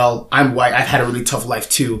 well, I'm white, I've had a really tough life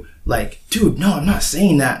too. Like, dude, no, I'm not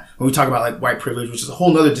saying that. When we talk about, like, white privilege, which is a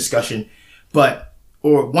whole nother discussion.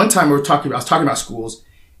 Or one time I was talking about schools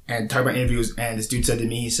and talking about interviews, and this dude said to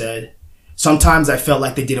me, he said, sometimes I felt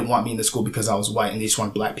like they didn't want me in the school because I was white and they just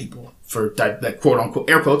want Black people for, like, quote unquote,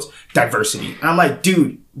 air quotes, diversity. And I'm like,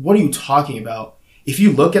 dude, what are you talking about? If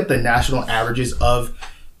you look at the national averages of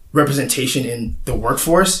representation in the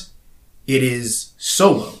workforce, it is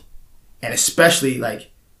so low. And especially,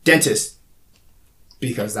 like, dentists,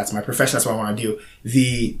 because that's my profession, that's what I want to do.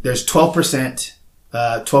 There's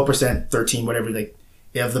 12%, 13, whatever, like,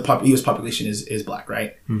 of the U.S. population is Black,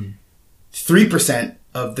 right? 3%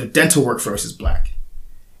 of the dental workforce is Black.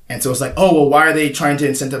 And so it's like, oh, well, why are they trying to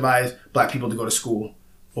incentivize Black people to go to school?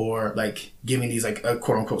 Or, like, giving these, like,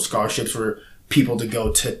 quote unquote scholarships for people to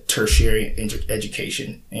go to tertiary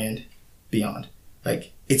education and beyond.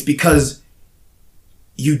 Like, it's because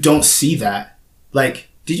you don't see that. Like,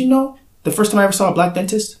 did you know the first time I ever saw a Black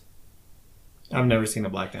dentist? I've never seen a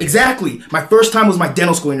Black dentist. Exactly. My first time was my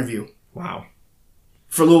dental school interview. Wow.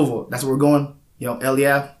 For Louisville. That's where we're going.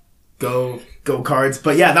 Eliab. Go Cards.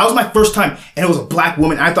 But yeah, that was my first time. And it was a Black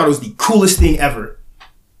woman. I thought it was the coolest thing ever.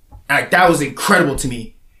 And, like, that was incredible to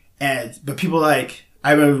me. But people, like,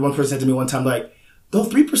 I remember one person said to me one time, like, though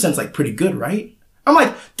 3% is, like, pretty good, right? I'm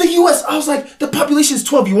like, the U.S., I was like, the population is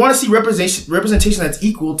 12. You want to see representation that's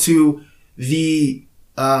equal to the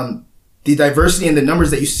diversity and the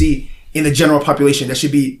numbers that you see in the general population that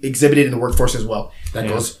should be exhibited in the workforce as well. That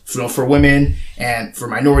goes for women and for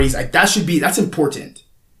minorities. Like, that's important.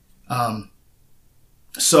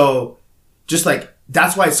 So just, like,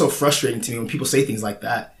 that's why it's so frustrating to me when people say things like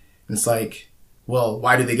that. And it's like, well,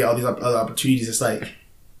 why do they get all these other opportunities? It's like,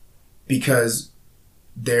 because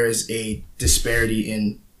there is a disparity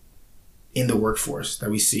in the workforce that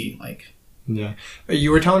we see. Like, yeah,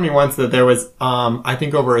 you were telling me once that there was, I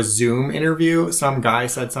think over a Zoom interview, some guy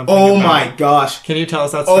said something. Oh my gosh! Can you tell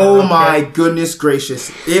us that story? Oh my goodness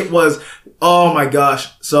gracious! It was. Oh my gosh!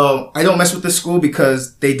 So I don't mess with this school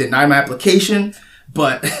because they denied my application,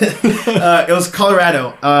 but it was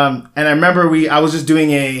Colorado. And I remember I was just doing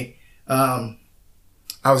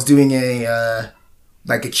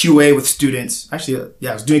like a QA with students. Actually,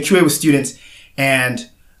 I was doing QA with students, and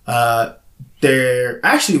what's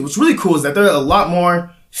really cool is that there are a lot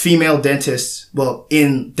more female dentists, well,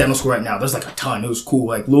 in dental school right now. There's, like, a ton. It was cool.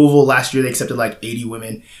 Like, Louisville last year, they accepted, like, 80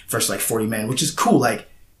 women versus, like, 40 men, which is cool. Like,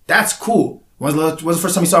 that's cool. When's the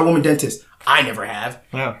first time you saw a woman dentist? I never have.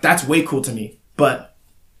 Yeah. That's way cool to me. But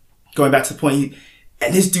going back to the point,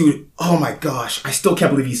 and this dude, oh my gosh, I still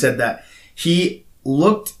can't believe he said that. He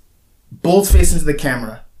looked bold-faced into the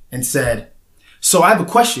camera and said, so I have a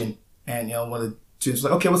question. And, one of the students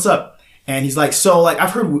was like, okay, what's up? And he's like, so, like,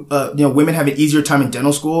 I've heard, women have an easier time in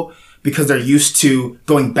dental school, because they're used to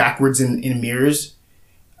going backwards in mirrors.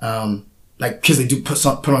 Like, because they do put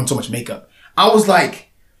on so much makeup. I was like,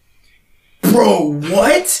 bro,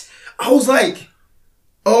 what? I was like,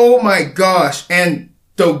 oh my gosh. And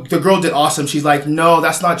the girl did awesome. She's like, no,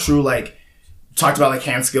 that's not true. Like, talked about like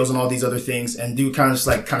hand skills and all these other things. And dude kind of just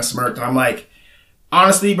like, kind of smirked. And I'm like,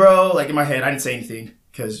 honestly, bro, like in my head, I didn't say anything.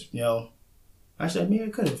 Because, you know, actually, maybe I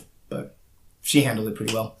could have. But she handled it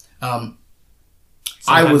pretty well.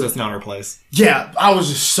 Sometimes it's not her place. Yeah, I was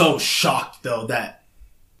just so shocked though that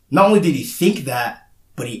not only did he think that,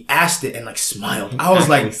 but he asked it and like smiled. I was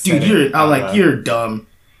like, dude, you're dumb,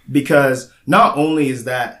 because not only is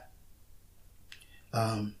that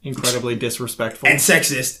incredibly disrespectful and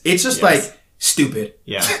sexist, it's just like stupid.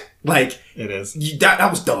 Yeah, like it is. That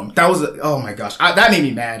was dumb. That was oh my gosh, that made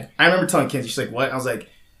me mad. I remember telling Kenzie, she's like, what? I was like,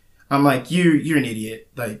 you're an idiot.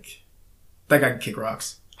 Like that guy can kick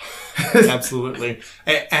rocks. Absolutely.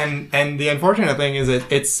 And the unfortunate thing is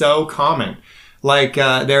it's so common. Like,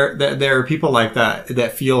 there are people like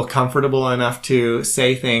that feel comfortable enough to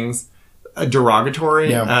say things derogatory,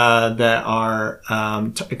 that are,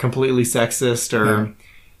 completely sexist or,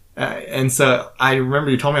 and so I remember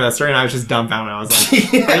you told me that story and I was just dumbfounded. I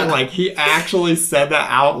was like, like he actually said that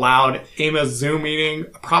out loud in a Zoom meeting,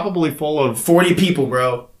 probably full of 40 people,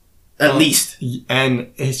 bro. At least.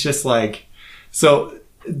 And it's just like, so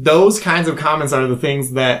those kinds of comments are the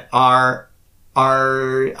things that are,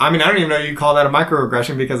 I mean, I don't even know you call that a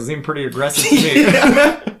microaggression because it seemed pretty aggressive to me.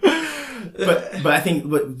 but I think,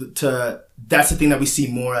 that's the thing that we see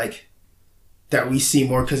more, like,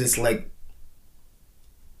 because it's like,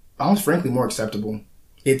 almost frankly more acceptable.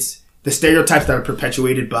 It's the stereotypes that are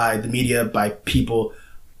perpetuated by the media, by people,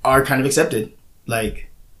 are kind of accepted.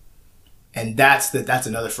 Like, and that's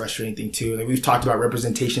another frustrating thing too. Like, we've talked about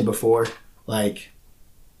representation before, like,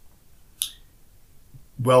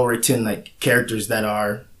 well-written like characters that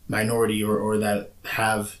are minority or that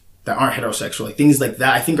aren't heterosexual, like things like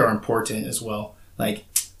that I think are important as well. Like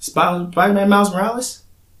Spider-Man Miles Morales,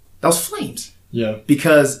 that was flames. Yeah.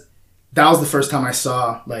 Because that was the first time I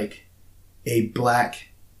saw like a black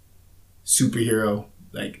superhero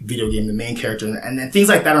like video game, the main character, and then things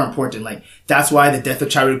like that are important. Like that's why the death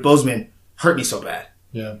of Chadwick Boseman hurt me so bad.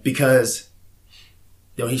 Yeah. Because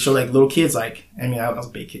he showed like little kids, like, I mean I was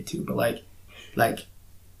a big kid too, but like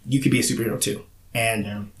you could be a superhero too.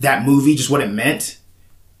 And that movie, just what it meant,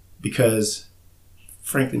 because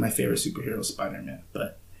frankly, my favorite superhero is Spider-Man.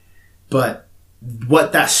 But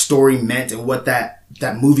what that story meant and what that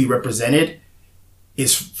movie represented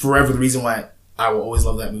is forever the reason why I will always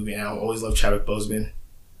love that movie. And I will always love Chadwick Boseman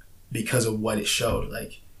because of what it showed.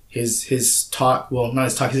 Like his talk, well, not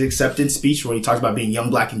his talk, his acceptance speech where he talks about being young,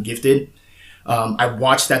 black, and gifted. I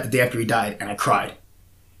watched that the day after he died and I cried.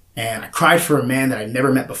 And I cried for a man that I'd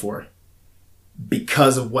never met before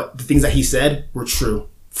because of what the things that he said were true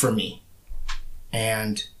for me.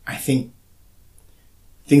 And I think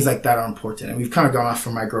things like that are important. And we've kind of gone off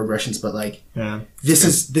from microaggressions, but like, this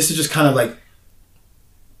is just kind of like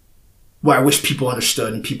what I wish people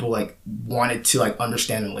understood and people like wanted to like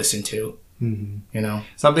understand and listen to, you know?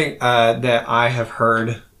 Something that I have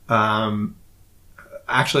heard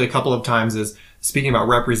actually a couple of times is, speaking about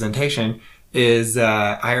representation, is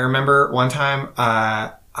I remember one time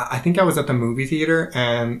I think I was at the movie theater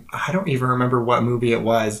and I don't even remember what movie it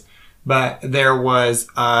was, but there was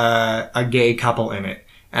a gay couple in it,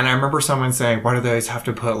 and I remember someone saying, "Why do they always have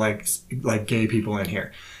to put like gay people in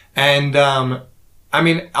here?" And I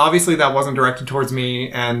mean, obviously that wasn't directed towards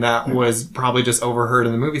me, and that was probably just overheard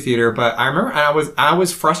in the movie theater. But I remember I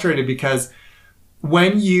was frustrated because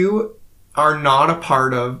when you are not a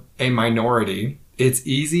part of a minority, it's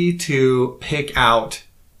easy to pick out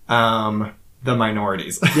the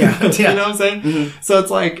minorities. Yeah. You know what I'm saying? Mm-hmm. So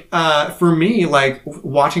it's like, for me, like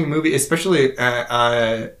watching a movie, especially when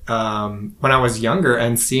I was younger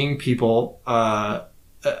and seeing people,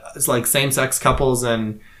 it's like same-sex couples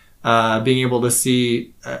and being able to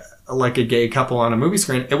see like a gay couple on a movie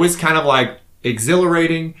screen, it was kind of like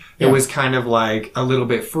exhilarating. It was kind of like a little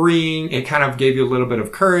bit freeing. It kind of gave you a little bit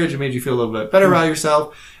of courage. It made you feel a little bit better about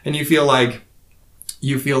yourself. And you feel like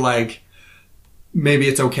maybe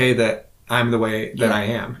it's okay that I'm the way that I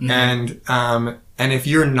am. Mm-hmm. And if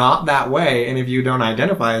you're not that way, and if you don't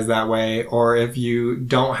identify as that way, or if you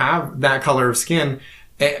don't have that color of skin,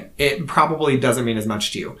 it probably doesn't mean as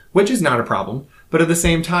much to you, which is not a problem. But at the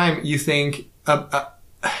same time, you think,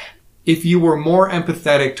 if you were more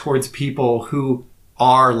empathetic towards people who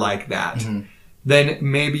are like that, then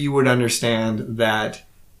maybe you would understand that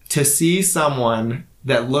to see someone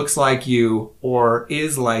that looks like you or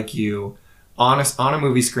is like you on a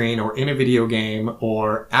movie screen or in a video game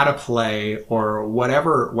or at a play or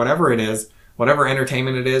whatever it is, whatever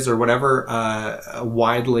entertainment it is, or whatever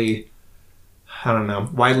widely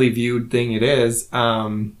viewed thing it is.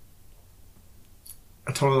 I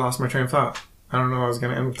totally lost my train of thought. I don't know how I was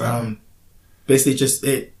going to end with that. Basically, just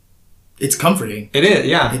it's comforting. It is,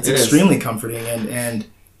 yeah. It's extremely comforting, and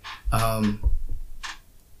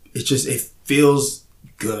it feels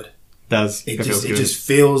good. It just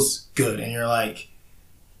feels good, and you're like,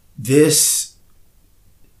 this,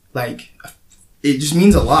 like, it just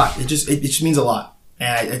means a lot. It just means a lot,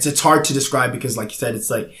 and it's hard to describe because, like you said, it's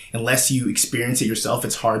like unless you experience it yourself,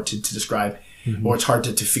 it's hard to describe, or it's hard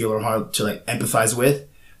to feel or hard to like empathize with.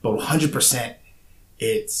 But 100%,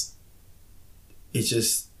 it's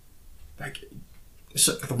just like it's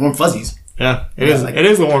like the warm fuzzies. Yeah, it is. Like, it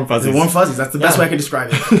is the warm fuzzies. The warm fuzzies. That's the best way I can describe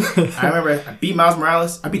it. I remember I beat Miles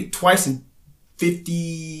Morales. I beat it twice in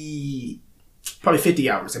 50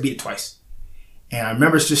 hours. I beat it twice. And I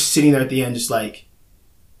remember just sitting there at the end, just like,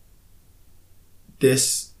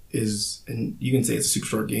 this is, and you can say it's a super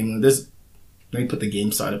short game. Let me put the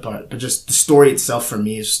game side apart. But just the story itself for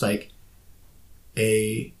me is just like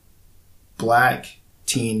a black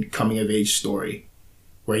teen coming of age story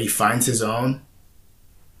where he finds his own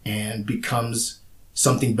and becomes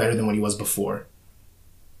something better than what he was before.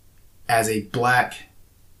 As a black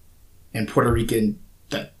and Puerto Rican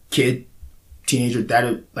teenager,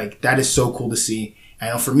 that is so cool to see. I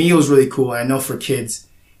know for me it was really cool. And I know for kids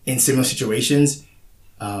in similar situations,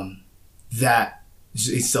 that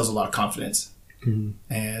instills a lot of confidence. Mm-hmm.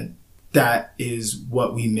 And that is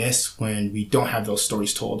what we miss when we don't have those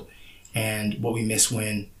stories told, and what we miss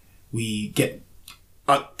when we get,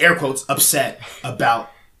 air quotes, upset about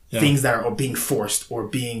things that are being forced or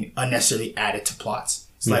being unnecessarily added to plots.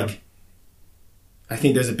 It's like, I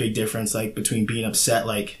think there's a big difference like between being upset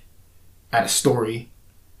like at a story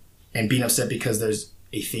and being upset because there's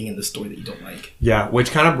a thing in the story that you don't like. Yeah,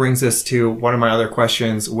 which kind of brings us to one of my other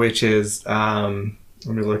questions, which is, let me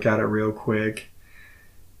look at it real quick.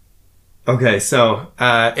 Okay, so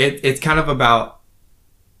it's kind of about,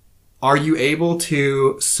 are you able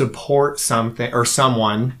to support something or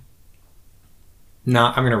someone? No,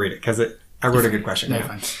 I'm going to read it because I wrote a good question. No,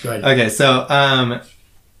 fine. Go ahead. Okay,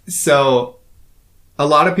 so a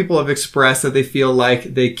lot of people have expressed that they feel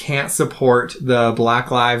like they can't support the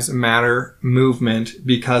Black Lives Matter movement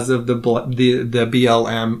because of the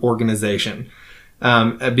BLM organization,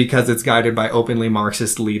 because it's guided by openly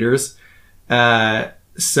Marxist leaders.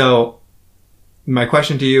 So my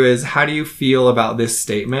question to you is, how do you feel about this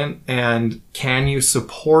statement? And can you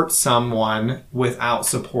support someone without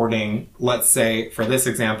supporting, let's say, for this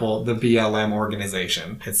example, the BLM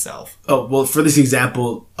organization itself? Oh, well, for this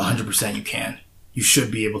example, 100% you can. You should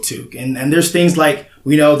be able to. And there's things like,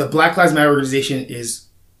 we know the Black Lives Matter organization is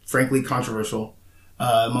frankly controversial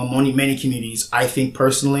among many communities. I think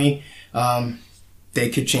personally, they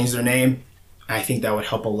could change their name. I think that would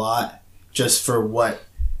help a lot just for what,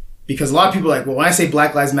 because a lot of people are like, well, when I say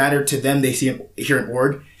Black Lives Matter, to them, they hear an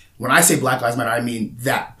org. When I say Black Lives Matter, I mean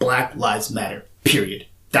that Black Lives Matter, period.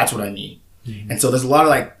 That's what I mean. Mm-hmm. And so there's a lot of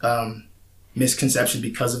like misconception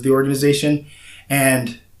because of the organization.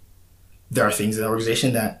 And there are things in the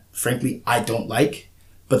organization that, frankly, I don't like,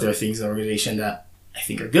 but there are things in the organization that I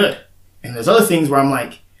think are good. And there's other things where I'm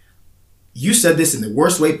like, you said this in the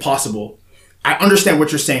worst way possible. I understand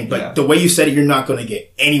what you're saying, but the way you said it, you're not going to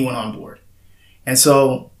get anyone on board. And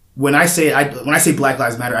so when I say Black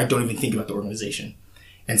Lives Matter, I don't even think about the organization.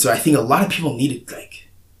 And so I think a lot of people need to like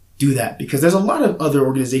do that, because there's a lot of other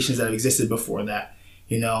organizations that have existed before that.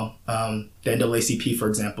 You know, the NAACP, for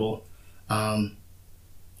example.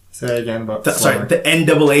 Say that again, but the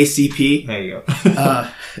NAACP. There you go.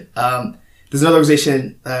 There's another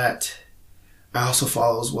organization that I also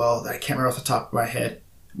follow as well that I can't remember off the top of my head.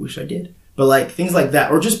 I wish I did. But like things like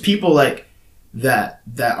that, or just people like that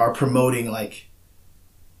are promoting like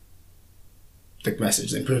the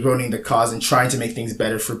message and promoting the cause and trying to make things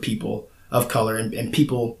better for people of color and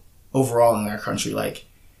people overall in our country. Like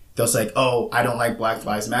they'll say, like, oh, I don't like Black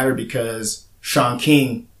Lives Matter because Shaun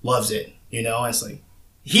King loves it. You know, and it's like,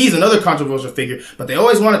 he's another controversial figure, but they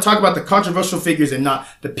always want to talk about the controversial figures and not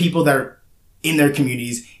the people that are in their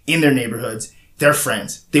communities, in their neighborhoods, their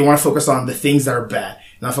friends. They want to focus on the things that are bad,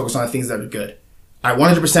 not focus on the things that are good. I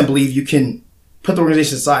 100% believe you can put the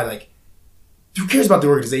organization aside. Like, who cares about the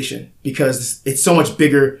organization? Because it's so much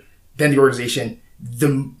bigger than the organization.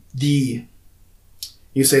 You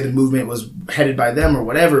say the movement was headed by them or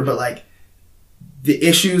whatever, but like the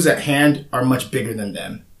issues at hand are much bigger than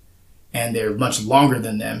them. And they're much longer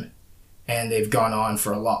than them. and they've gone on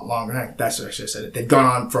for a lot longer. That's what I should have said it. They've gone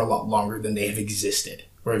on for a lot longer than they have existed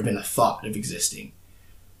or have been a thought of existing.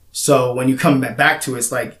 So when you come back to it,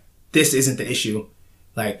 it's like, this isn't the issue.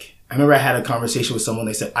 Like, I remember I had a conversation with someone.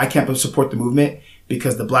 They said, I can't support the movement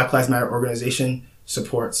because the Black Lives Matter organization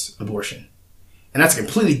supports abortion. And that's a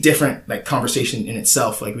completely different like conversation in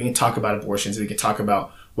itself. Like, we can talk about abortions. We can talk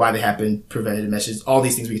about why they happen, preventative measures, all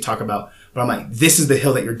these things we can talk about. But I'm like, this is the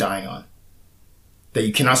hill that you're dying on. That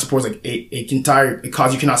you cannot support like a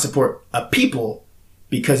cause you cannot support a people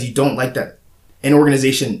because you don't like that an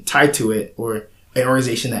organization tied to it or an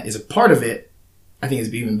organization that is a part of it. I think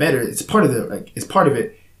it's even better. It's part of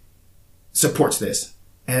it supports this,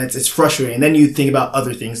 and it's frustrating. And then you think about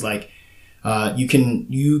other things like you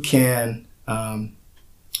can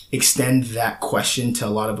extend that question to a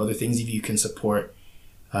lot of other things if you can support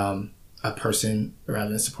a person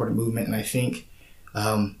rather than support a movement. And I think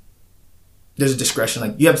there's a discretion.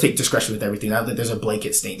 Like, you have to take discretion with everything. I don't think there's a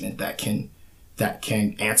blanket statement that can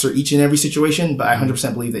answer each and every situation. But I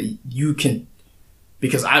 100% believe that you can,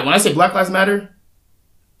 because when I say Black Lives Matter,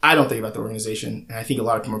 I don't think about the organization, and I think a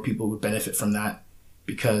lot of more people would benefit from that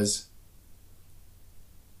because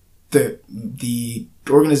the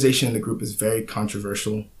organization and the group is very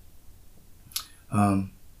controversial. Well,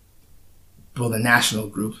 the national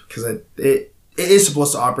group, because it is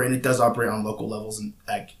supposed to operate, and it does operate on local levels, and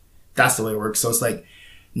like that's the way it works. So it's like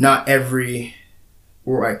not every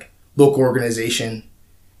local organization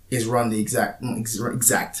is run the exact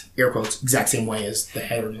air quotes exact same way as the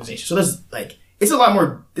head organization. So there's like it's a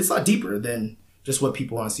lot deeper than just what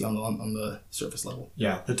people want to see on the surface level.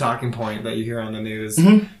 Yeah, the talking point that you hear on the news.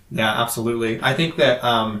 Mm-hmm. Yeah, absolutely. I think that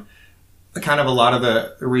kind of a lot of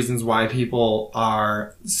the reasons why people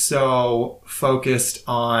are so focused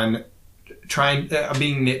on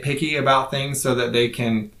being nitpicky about things so that they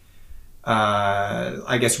can,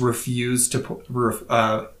 I guess, refuse to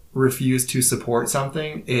support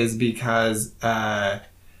something is because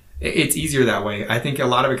it's easier that way. I think a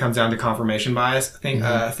lot of it comes down to confirmation bias. I think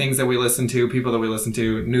things that we listen to, people that we listen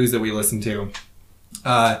to, news that we listen to,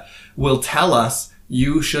 will tell us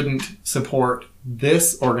you shouldn't support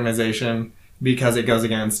this organization because it goes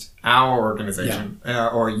against our organization,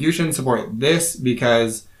 or you shouldn't support this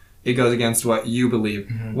because it goes against what you believe.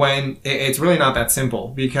 Mm-hmm. When it's really not that simple,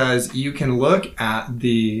 because you can look at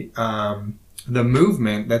the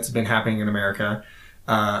movement that's been happening in America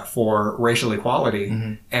for racial equality,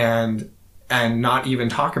 mm-hmm. and not even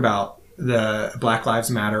talk about the Black Lives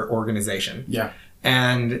Matter organization. Yeah.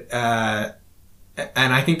 And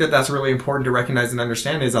I think that that's really important to recognize and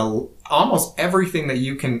understand is almost everything that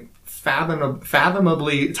you can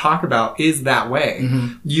fathomably talk about is that way.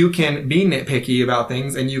 Mm-hmm. You can be nitpicky about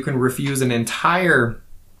things, and you can refuse an entire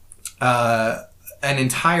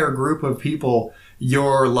group of people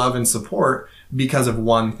your love and support because of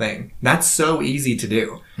one thing. That's so easy to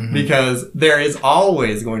do, mm-hmm. because there is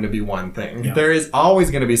always going to be one thing. Yeah. There is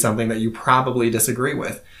always going to be something that you probably disagree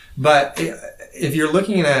with. But if you're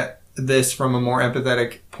looking at this from a more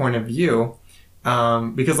empathetic point of view,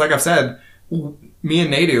 because like I've said, me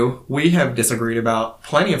and Nadu, we have disagreed about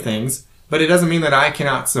plenty of things, but it doesn't mean that I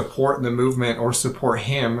cannot support the movement or support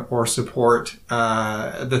him or support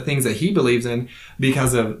the things that he believes in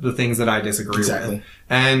because of the things that I disagree with.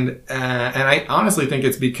 And I honestly think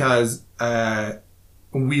it's because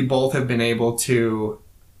we both have been able to,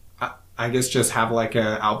 I guess, just have like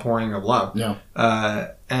a outpouring of love. Yeah.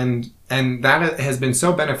 And that has been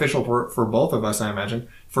so beneficial for both of us, I imagine,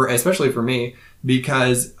 especially for me,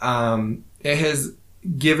 because it has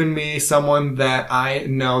given me someone that I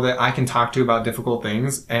know that I can talk to about difficult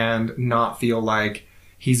things and not feel like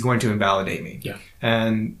he's going to invalidate me. Yeah.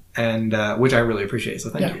 And which I really appreciate. So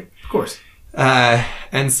thank you. Of course.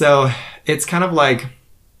 And so it's kind of like,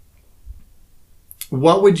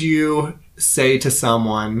 what would you say to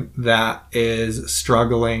someone that is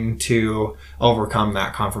struggling to overcome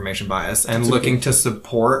that confirmation bias and looking to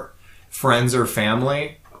support friends or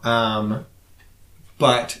family,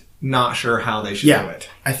 but not sure how they should do it?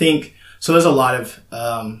 I think so. There's a lot of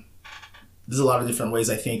different ways.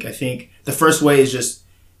 I think the first way is just,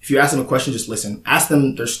 if you ask them a question, just listen. Ask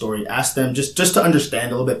them their story. Ask them just to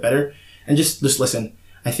understand a little bit better, and just listen.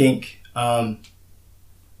 I think I've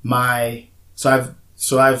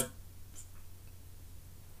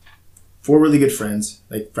 4 really good friends,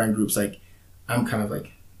 like friend groups. Like, I'm kind of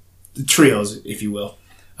like the trios, if you will.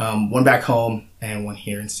 One back home and one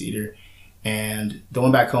here in Cedar. And the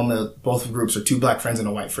one back home, both groups are 2 black friends and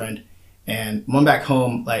a white friend. And one back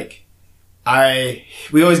home, like,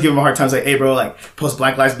 we always give him a hard time. It's like, hey, bro, like, post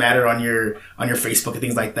Black Lives Matter on your Facebook and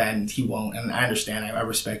things like that. And he won't. And I understand. I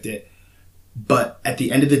respect it. But at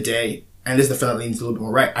the end of the day, and this is the feeling that leans a little bit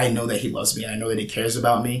more right. I know that he loves me. I know that he cares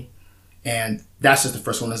about me. And that's just the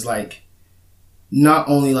first one, is like, not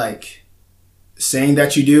only like saying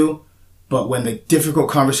that you do, but when the difficult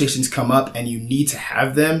conversations come up and you need to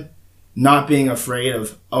have them, not being afraid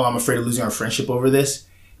of, oh, I'm afraid of losing our friendship over this.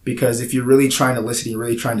 Because if you're really trying to listen, you're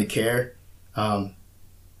really trying to care, the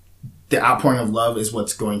outpouring of love is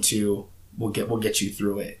what's going to, will get you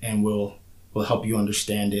through it, and will help you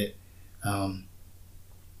understand it. I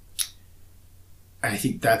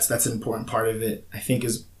think that's an important part of it, I think,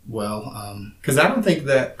 as well. Because I don't think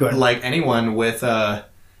that, like, anyone with a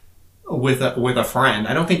friend,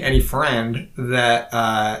 I don't think any friend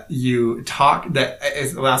that you talk,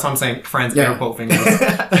 that's what I'm saying, friends, air quote fingers.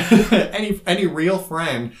 any real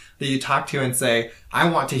friend that you talk to and say, I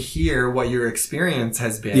want to hear what your experience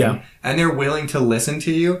has been, and they're willing to listen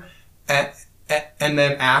to you, and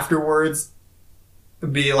then afterwards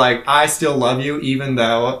be like, I still love you, even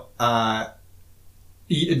though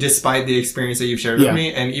despite the experience that you've shared with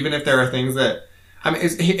me, and even if there are things that, I mean,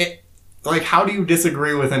 like, how do you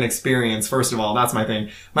disagree with an experience? First of all, that's my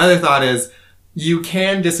thing. My other thought is, you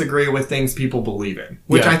can disagree with things people believe in,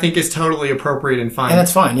 which I think is totally appropriate and fine. And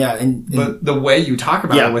that's fine, yeah. But the way you talk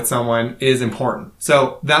about it with someone is important.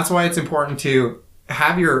 So that's why it's important to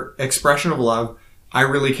have your expression of love. I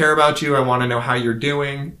really care about you. I want to know how you're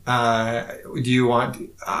doing. I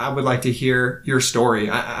would like to hear your story.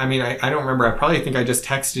 I mean, I don't remember. I probably think I just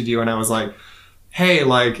texted you and I was like, hey,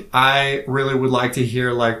 like, I really would like to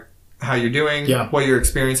hear, like, how you're doing, what your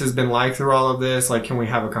experience has been like through all of this. Like, can we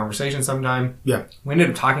have a conversation sometime? Yeah. We ended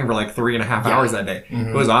up talking for like 3.5 hours that day. Mm-hmm.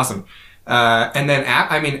 It was awesome. And then,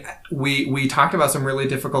 we talked about some really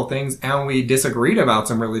difficult things, and we disagreed about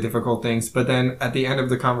some really difficult things. But then at the end of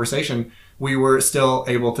the conversation, we were still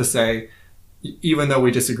able to say, even though we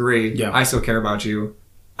disagree, I still care about you.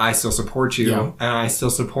 I still support you, and I still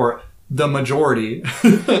support the majority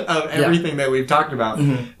of everything that we've talked about,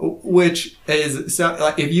 which is, so,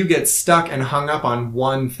 like, if you get stuck and hung up on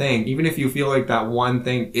one thing, even if you feel like that one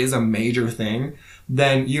thing is a major thing,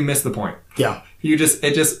 then you miss the point. Yeah. It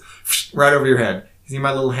just right over your head. You see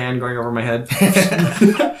my little hand going over my head?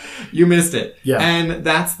 You missed it. Yeah. And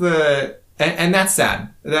that's and that's sad.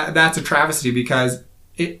 That's a travesty, because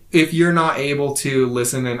if you're not able to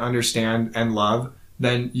listen and understand and love,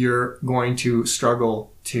 then you're going to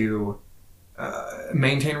struggle to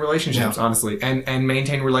maintain relationships, honestly, and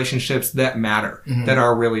maintain relationships that matter, that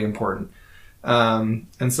are really important. And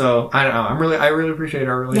so I don't know. I really appreciate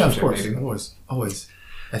our relationship. Yeah, of course, always.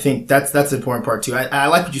 I think that's the important part too. I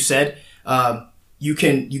like what you said. You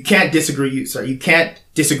can't disagree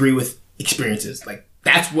with experiences. Like,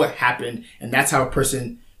 that's what happened, and that's how a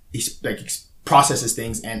person processes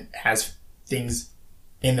things and has things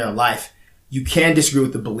in their life. You can disagree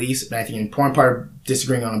with the beliefs, but I think an important part of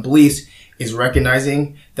disagreeing on the beliefs is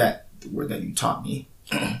recognizing that the word that you taught me,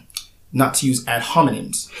 not to use ad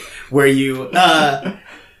hominems, where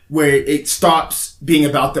it stops being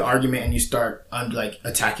about the argument and you start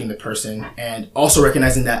attacking the person, and also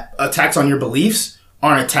recognizing that attacks on your beliefs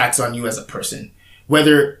aren't attacks on you as a person.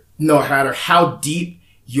 No matter how deep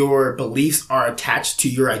your beliefs are attached to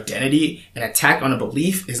your identity, an attack on a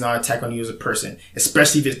belief is not an attack on you as a person,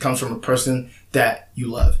 especially if it comes from a person that you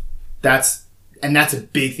love. That's a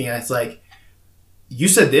big thing. And it's like, you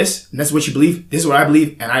said this, and that's what you believe. This is what I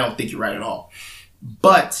believe, and I don't think you're right at all.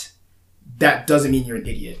 But that doesn't mean you're an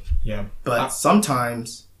idiot. Yeah. But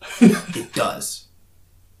sometimes it does.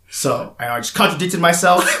 So I just contradicted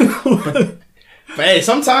myself. but hey,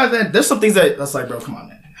 sometimes there's some things that's like, bro, come on,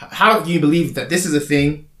 man. How do you believe that this is a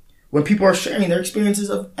thing when people are sharing their experiences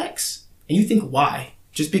of X? And you think, why?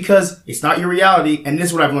 Just because it's not your reality. And this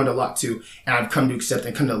is what I've learned a lot too, and I've come to accept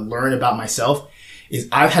and come to learn about myself, is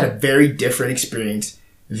I've had a very different experience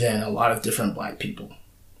than a lot of different Black people.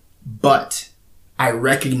 But I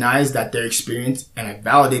recognize that their experience, and I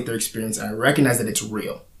validate their experience, and I recognize that it's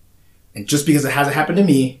real. And just because it hasn't happened to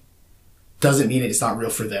me doesn't mean it's not real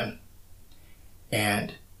for them.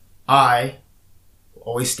 And I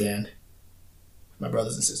always stand with my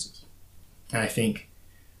brothers and sisters. And I think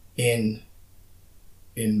in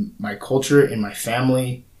my culture, in my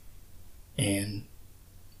family, and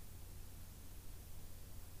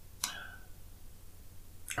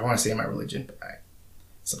I want to say in my religion, but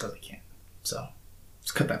sometimes I can't. So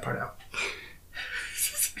just cut that part out.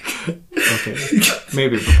 Okay.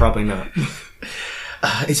 Maybe, but probably not.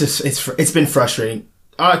 It's been frustrating.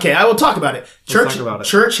 Okay, I will talk about it. Church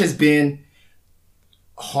has been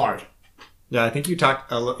hard. Yeah, I think you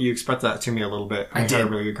expressed that to me a little bit. I did. Had a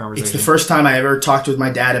really good conversation. It's the first time I ever talked with my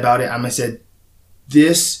dad about it. I said,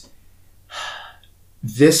 this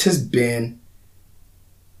has been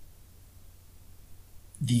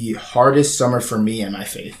the hardest summer for me in my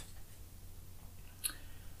faith.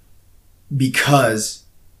 Because,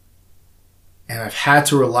 and I've had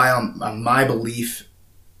to rely on my belief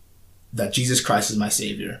that Jesus Christ is my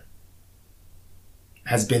Savior,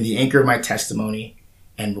 has been the anchor of my testimony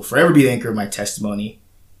and will forever be the anchor of my testimony.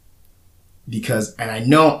 Because, and I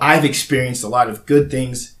know I've experienced a lot of good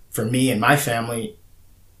things for me and my family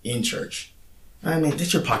in church. I mean,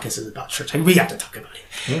 this your podcast is about church. We have to talk about it.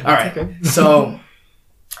 Yeah, all right. Okay. So,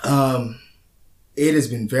 it has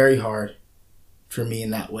been very hard for me in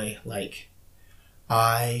that way. Like,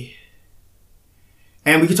 and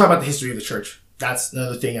we can talk about the history of the church. That's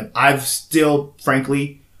another thing. I've still,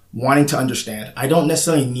 frankly, wanting to understand. I don't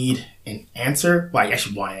necessarily need an answer. Well, I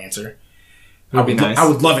actually want an answer. It would be nice. I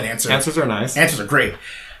would love an answer. Answers are nice. Answers are great.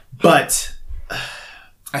 But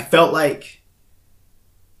I felt like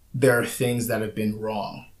there are things that have been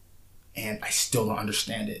wrong and I still don't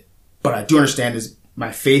understand it. But I do understand is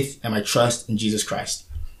my faith and my trust in Jesus Christ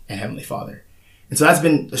and Heavenly Father. And so that's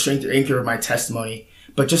been the strength and anchor of my testimony.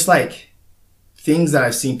 But just like things that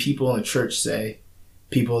I've seen people in the church say,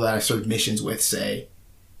 people that I've served missions with say,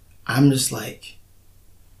 I'm just like,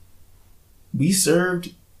 we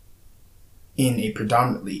served in a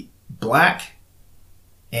predominantly Black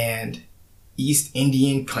and East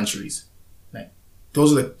Indian countries. Like,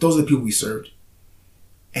 those are the people we served.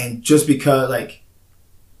 And just because, like,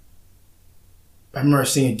 I remember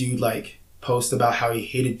seeing a dude like post about how he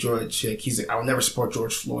hated George. Like, he's like, I will never support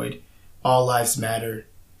George Floyd. All lives matter,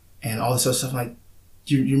 and all this other stuff. I'm like,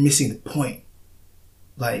 you're missing the point.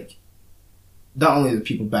 Like, not only the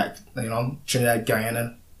people back, you know, Trinidad,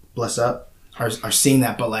 Guyana, bless up, are seeing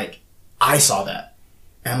that, but like, I saw that,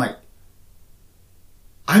 and I'm like,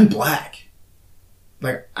 I'm Black.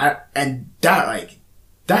 Like,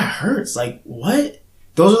 that hurts. Like, what?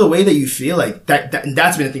 Those are the way that you feel. Like, and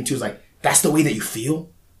that's been the thing too, is like, that's the way that you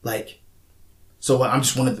feel. Like, so I'm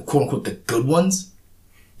just one of the quote unquote the good ones.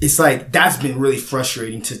 It's like, that's been really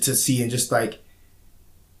frustrating to see, and just like,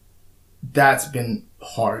 that's been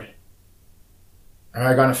hard.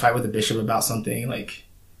 I got in a fight with a bishop about something, like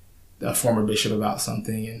a former bishop about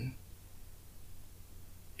something, and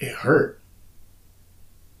it hurt.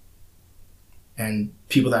 And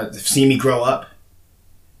people that have seen me grow up,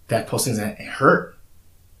 that post things, that it hurt.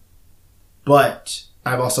 But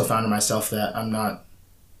I've also found in myself that I'm not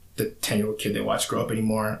the 10-year-old kid they watch grow up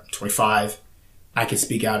anymore. I'm 25. I can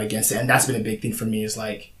speak out against it. And that's been a big thing for me, is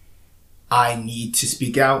like, I need to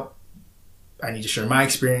speak out. I need to share my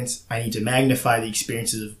experience. I need to magnify the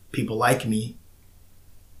experiences of people like me.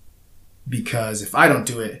 Because if I don't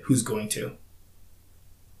do it, who's going to?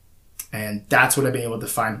 And that's what I've been able to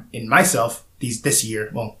find in myself this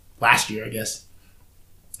year. Well, last year, I guess.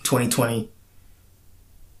 2020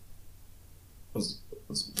 was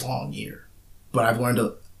a long year. But I've learned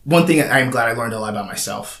one thing I'm glad I learned a lot about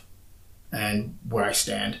myself and where I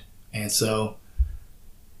stand. And so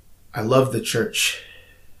I love the church.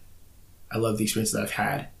 I love the experience that I've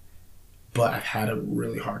had. But I've had a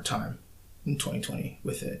really hard time in 2020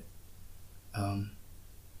 with it.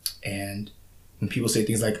 And when people say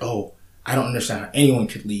things like, oh, I don't understand how anyone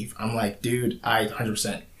could leave, I'm like, dude, I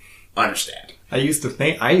 100% understand. I used to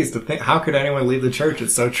think, how could anyone leave the church?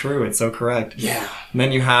 It's so true. It's so correct. Yeah. And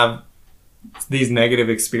then you have these negative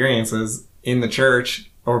experiences in the church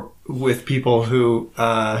or with people who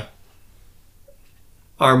are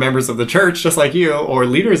members of the church, just like you, or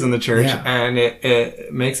leaders in the church. Yeah. And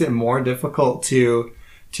it makes it more difficult to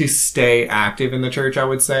stay active in the church, I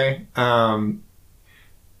would say.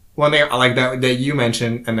 One thing like that you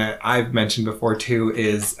mentioned, and that I've mentioned before too,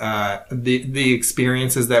 is the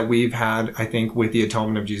experiences that we've had, I think, with the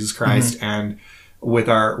atonement of Jesus Christ, mm-hmm. and with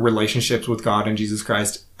our relationships with God and Jesus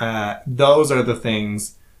Christ. Those are the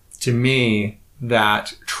things, to me,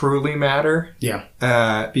 that truly matter.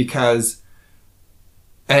 Yeah. Because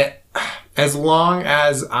as long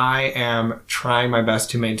as I am trying my best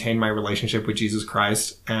to maintain my relationship with Jesus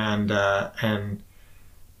Christ and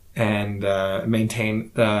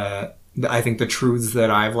maintain I think the truths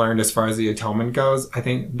that I've learned as far as the atonement goes, I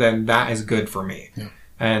think then that is good for me. Yeah.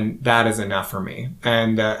 And that is enough for me.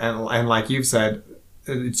 And like you've said,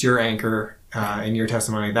 it's your anchor, in your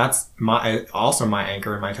testimony. That's also my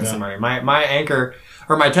anchor in my testimony. Yeah. My anchor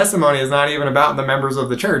or my testimony is not even about the members of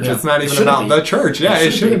the church. Yeah. It's not even about the church. Yeah,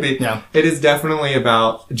 it shouldn't be. Yeah. It is definitely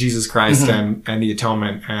about Jesus Christ, mm-hmm. and the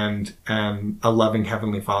atonement and a loving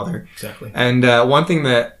Heavenly Father. Exactly. And one thing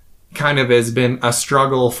that kind of has been a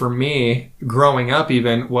struggle for me growing up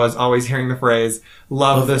even was always hearing the phrase,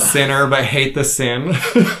 love the sinner but hate the sin.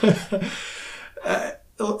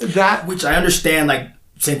 Which I understand, like,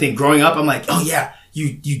 same thing. Growing up, I'm like, oh yeah,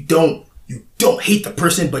 you you don't hate the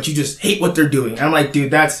person, but you just hate what they're doing. And I'm like,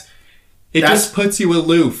 dude, that's just puts you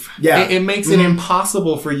aloof. Yeah. It makes it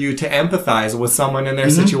impossible for you to empathize with someone in their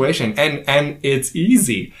situation. And it's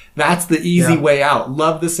easy. That's the easy way out.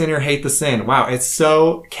 Love the sinner, hate the sin. Wow. It's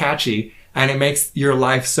so catchy. And it makes your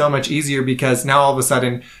life so much easier because now all of a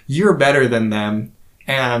sudden you're better than them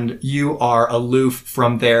and you are aloof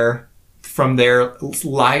from their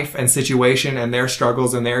life and situation and their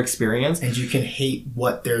struggles and their experience. And you can hate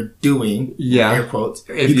what they're doing. Yeah. Air quotes.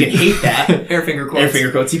 You can hate that. Air finger quotes. Air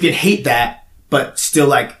finger quotes. You can hate that, but still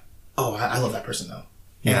like, oh, I love that person though.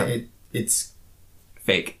 Yeah. And it's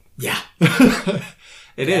fake. Yeah.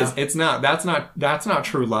 It is. It's not. That's not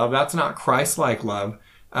true love. That's not Christ-like love.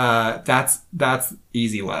 That's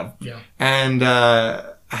easy love. Yeah. And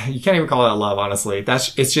you can't even call that love, honestly.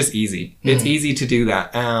 It's just easy. It's easy to do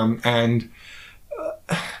that. And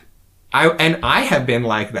I have been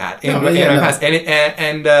like that in my past.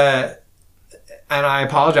 And I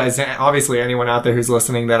apologize to obviously anyone out there who's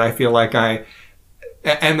listening that I feel like I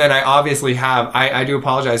obviously have. I do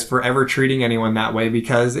apologize for ever treating anyone that way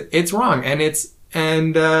because it's wrong. And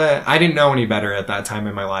I didn't know any better at that time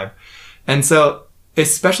in my life. And so,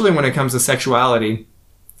 especially when it comes to sexuality,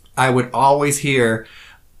 I would always hear,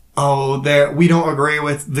 we don't agree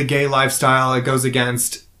with the gay lifestyle. It goes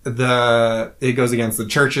against the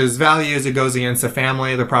church's values. It goes against the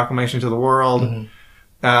family, the proclamation to the world.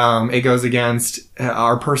 It goes against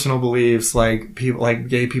our personal beliefs, like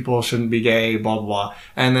gay people shouldn't be gay, blah, blah, blah.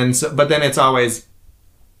 And then, but then it's always,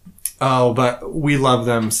 but we love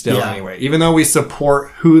them still anyway. Even though we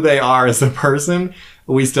support who they are as a person,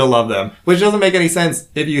 we still love them. Which doesn't make any sense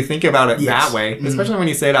if you think about it that way, especially when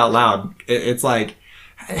you say it out loud. It's like,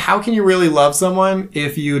 how can you really love someone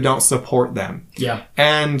if you don't support them? Yeah.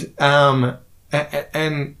 And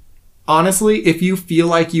honestly, if you feel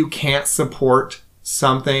like you can't support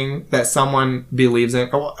something that someone believes in,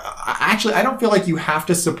 actually, I don't feel like you have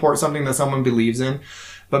to support something that someone believes in,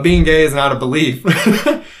 but being gay is not a belief.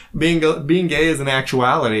 Being gay is an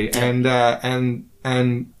actuality. And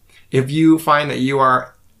if you find that you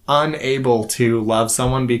are unable to love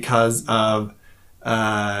someone because of,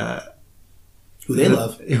 who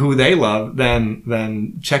they love,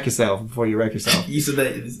 then check yourself before you wreck yourself. You said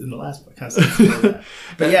that in the last podcast.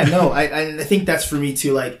 But yeah, no, I think that's for me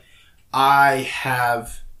too. Like, I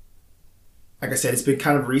have, like I said, it's been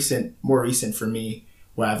kind of more recent for me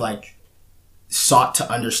where I've like sought to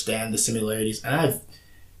understand the similarities. And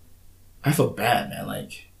I feel bad, man.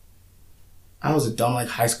 Like, I was a dumb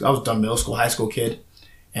middle school, high school kid.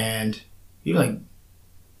 And I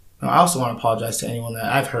also want to apologize to anyone that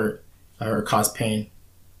I've hurt or caused pain.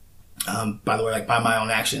 By the way, like by my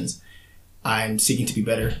own actions, I'm seeking to be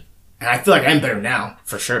better. And I feel like I'm better now,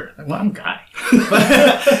 for sure. Like, well, I'm a guy.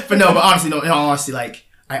 but honestly, no, in all honesty, like,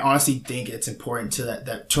 I honestly think it's important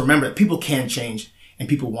to remember that people can change and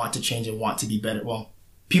people want to change and want to be better. Well,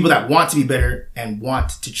 people that want to be better and want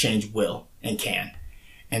to change will and can.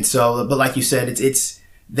 And so, but like you said, it's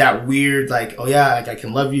that weird, like, oh yeah, like I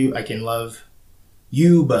can love you,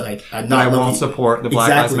 but like I won't support the Black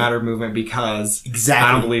Lives Matter movement because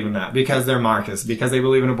I don't believe in that, because they're Marxists, because they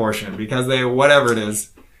believe in abortion, because they whatever it is.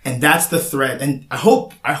 And that's the thread. And I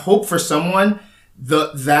hope for someone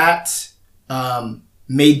that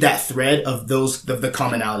made that thread of the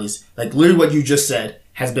commonalities, like literally what you just said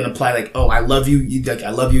has been applied. Like, oh, I love you. I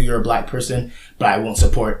love you. You're a black person, but I won't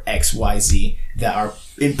support X, Y, Z that are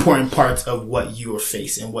important parts of what you are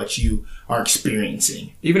facing, what you are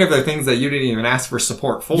experiencing. Even if they're things that you didn't even ask for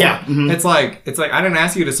support for. Yeah. Mm-hmm. It's like, I didn't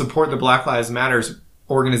ask you to support the Black Lives Matters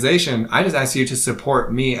organization. I just asked you to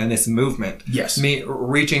support me and this movement. Yes. Me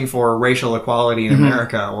reaching for racial equality in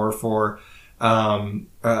America, or for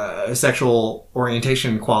sexual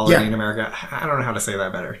orientation equality in America. I don't know how to say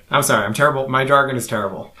that better. I'm sorry. I'm terrible. My jargon is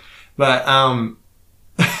terrible. But I'm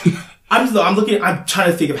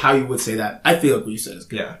trying to think of how you would say that. I feel like what you said is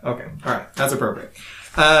good. Yeah. Okay. All right. That's appropriate.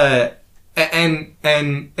 And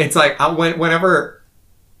it's like whenever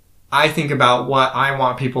I think about what I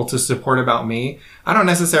want people to support about me, I don't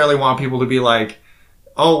necessarily want people to be like,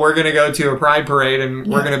 oh, we're going to go to a pride parade and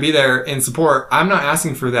we're going to be there in support. I'm not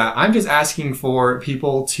asking for that. I'm just asking for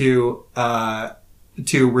people to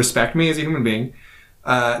respect me as a human being,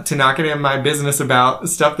 to not get in my business about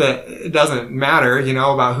stuff that doesn't matter,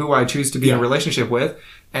 about who I choose to be in a relationship with,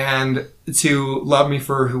 and to love me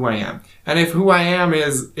for who I am. And if who I am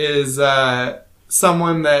is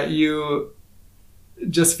someone that you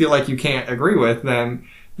just feel like you can't agree with, then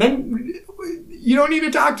you don't need to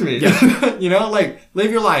talk to me. Yeah. Like, live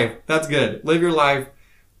your life. That's good. Live your life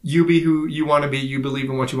you be who you want to be, you believe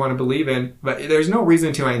in what you want to believe in, but there's no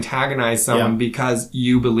reason to antagonize someone because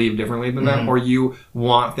you believe differently than them, or you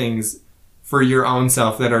want things for your own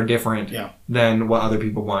self that are different than what other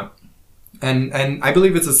people want. And I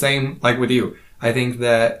believe it's the same like with you. I think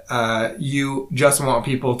that you just want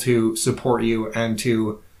people to support you and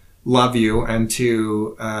to love you and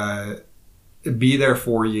to be there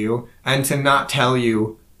for you and to not tell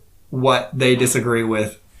you what they disagree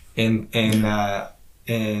with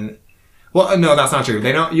well, no, that's not true.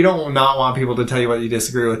 You don't not want people to tell you what you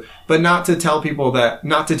disagree with, but not to tell you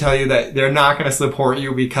that they're not going to support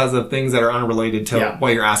you because of things that are unrelated to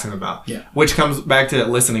what you're asking about. Yeah. Which comes back to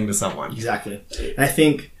listening to someone. Exactly. And I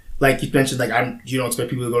think, like you mentioned, like you don't expect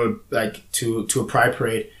people to go to like to a pride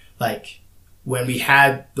parade. Like when we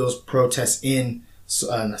had those protests in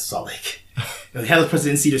Salt Lake, we had those protests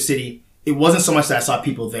in Cedar City. It wasn't so much that I saw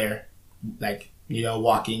people there, like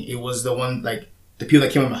walking. It was the one like the people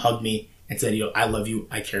that came up and hugged me and said, I love you,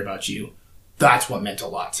 I care about you. That's what meant a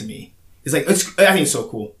lot to me. It's like, I think it's so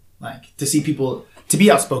cool, like, to see people, to be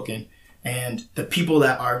outspoken, and the people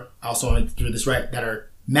that are, I also want to do this right, that are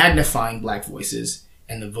magnifying Black voices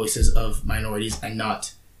and the voices of minorities and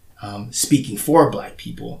not speaking for Black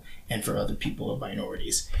people and for other people of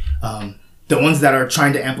minorities. The ones that are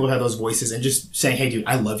trying to amplify those voices and just saying, hey, dude,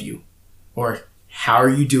 I love you. Or, how are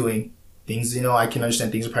you doing? Things, I can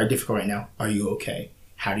understand things are probably difficult right now. Are you okay?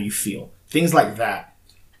 How do you feel? Things like that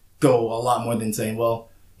go a lot more than saying, well,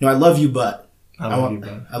 I love you, but I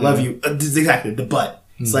love you. Exactly, the but.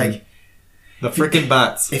 It's like the freaking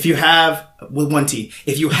buts. If you have with one T,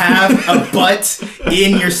 if you have a but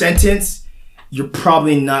in your sentence, you're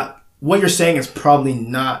probably not. What you're saying is probably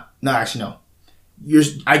not. No, actually, no.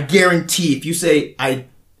 I guarantee if you say I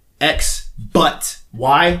X but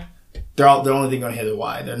Y, they're only going to hear the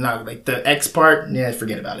Y. They're not like the X part. Yeah,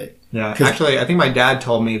 forget about it. Yeah, actually, I think my dad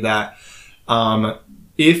told me that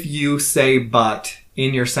if you say but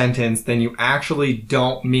in your sentence, then you actually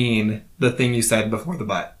don't mean the thing you said before the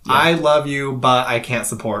but. Yeah. I love you, but I can't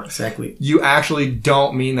support. Exactly. You actually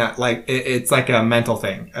don't mean that. Like it's like a mental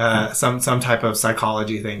thing, some type of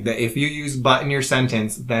psychology thing. That if you use but in your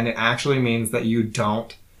sentence, then it actually means that you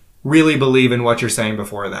don't really believe in what you're saying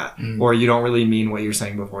before that, or you don't really mean what you're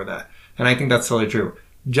saying before that. And I think that's totally true.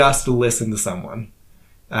 Just listen to someone.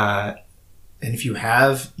 And if you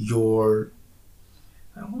have your,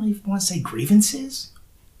 I don't really want to say grievances,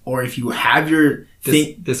 or if you have your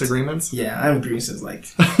disagreements. Yeah, I have grievances like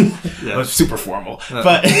super formal.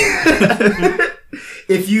 But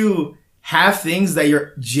if you have things that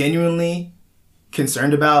you're genuinely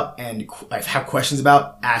concerned about and have questions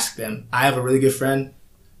about, ask them. I have a really good friend.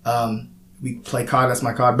 We play COD. That's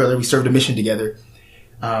my COD brother. We served a mission together.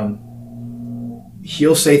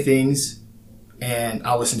 He'll say things and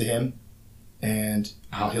I'll listen to him, and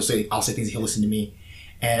I'll say things and he'll listen to me.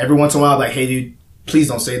 And every once in a while, I'm like, hey dude, please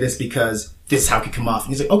don't say this because this is how it could come off.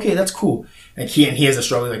 And he's like, okay, that's cool. And he has a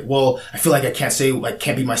struggle. Like, well, I feel like I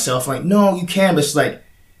can't be myself. I'm like, no, you can. But it's like,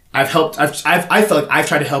 I felt like I've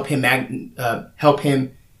tried to help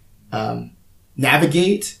him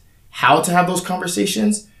navigate how to have those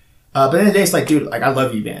conversations. But at the end of the day, it's like, dude, like, I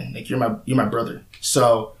love you, man. Like, you're my brother.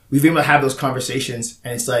 So we've been able to have those conversations,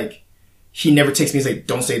 and it's like, he never takes me as like,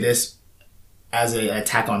 don't say this as an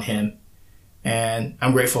attack on him. And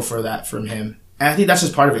I'm grateful for that from him. And I think that's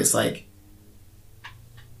just part of it. It's like,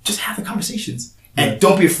 just have the conversations. And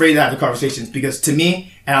don't be afraid to have the conversations, because to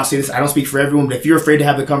me, and I'll say this, I don't speak for everyone, but if you're afraid to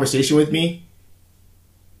have the conversation with me,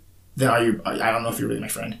 then I don't know if you're really my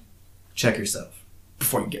friend. Check yourself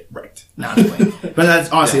before you get wrecked. Nah, I'm playing. But that's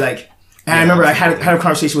honestly like, and I remember I had a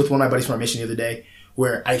conversation with one of my buddies from our mission the other day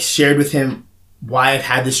where I shared with him why I've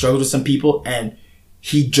had this struggle with some people, and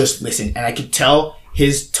he just listened, and I could tell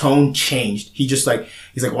his tone changed. He's like,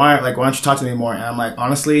 why don't you talk to me anymore? And I'm like,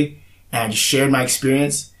 honestly, and I just shared my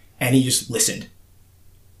experience, and he just listened.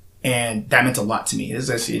 And that meant a lot to me. This is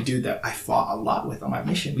actually a dude that I fought a lot with on my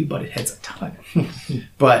mission. We butted heads a ton.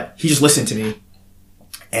 But he just listened to me,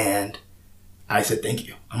 and I said, thank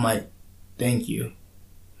you. I'm like, thank you.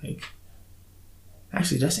 Like,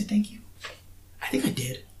 actually, did I say thank you? I think I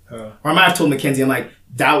did. Or I might have told Mackenzie, I'm like,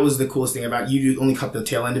 that was the coolest thing about you. You only cut the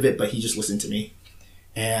tail end of it, but he just listened to me.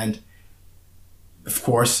 And of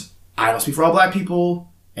course, I don't speak for all Black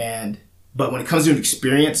people. But when it comes to an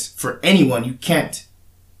experience for anyone, you can't,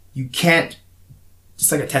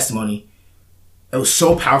 just like a testimony. It was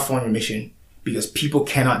so powerful on your mission because people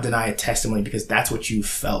cannot deny a testimony, because that's what you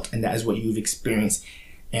felt and that is what you've experienced.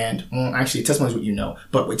 And well, actually, a testimony is what you know,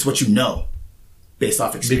 but it's what you know based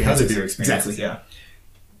off experience. Because of your experience. Exactly. Yeah.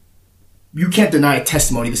 You can't deny a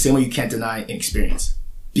testimony the same way you can't deny an experience,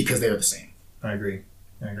 because they are the same. I agree.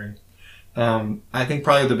 I agree. I think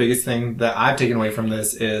probably the biggest thing that I've taken away from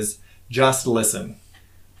this is just listen.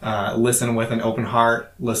 Listen with an open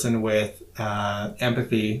heart, listen with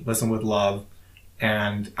empathy, listen with love.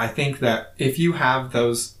 And I think that if you have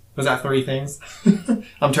those, was that 3 things?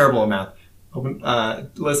 I'm terrible at math.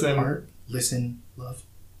 Listen. Heart, listen, love.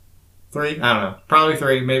 3? I don't know. Probably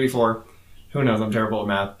 3, maybe 4. Who knows? I'm terrible at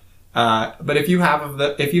math. But if you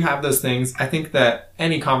have those things, I think that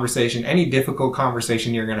any conversation, any difficult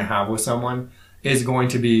conversation you're going to have with someone is going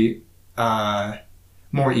to be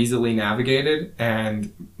more easily navigated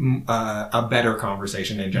and a better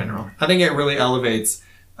conversation in general. I think it really elevates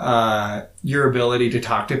your ability to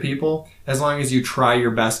talk to people as long as you try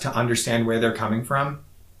your best to understand where they're coming from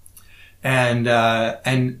and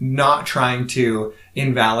not trying to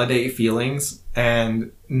invalidate feelings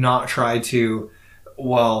and not try to,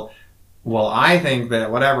 well, I think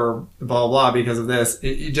that whatever, blah, blah, because of this,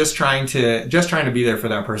 just trying to be there for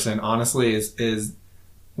that person, honestly, is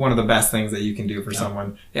one of the best things that you can do for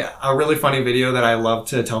someone. Yeah. A really funny video that I love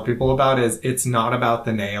to tell people about is It's Not About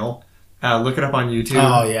the Nail. Look it up on YouTube.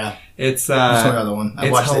 Oh yeah. It's another one.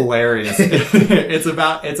 It's hilarious. It's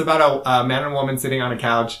about a man and woman sitting on a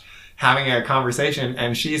couch having a conversation,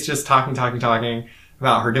 and she's just talking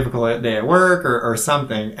about her difficult day at work or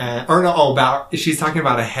something. She's talking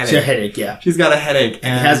about a headache. She had a headache, yeah. She's got a headache.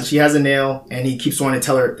 And she has a nail, and he keeps wanting to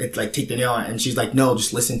tell her, take the nail out. And she's like, no,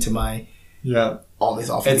 just listen to my, all these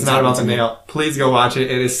awful It's not about the nail. Please go watch it.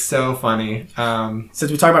 It is so funny.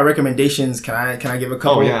 Since we talk about recommendations, can I give a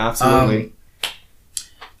couple? Oh, yeah, absolutely.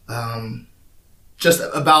 Just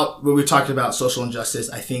about when we talked about social injustice,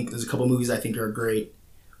 I think there's a couple movies I think are great.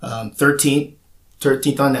 13th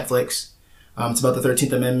on Netflix. It's about the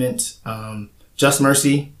 13th Amendment. Just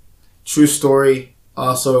Mercy, true story,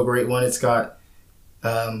 also a great one. It's got,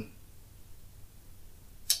 I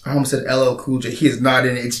almost said LL Cool J. He is not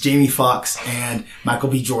in it. It's Jamie Foxx and Michael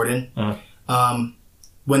B. Jordan.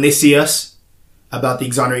 When They See Us, about the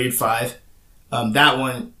Exonerated Five. That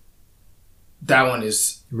one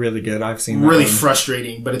is really good. I've seen that really one.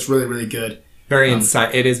 Frustrating, but it's really, really good.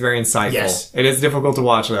 It is very insightful. Yes. It is difficult to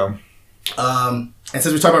watch though. And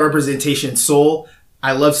since we talk about representation, Soul,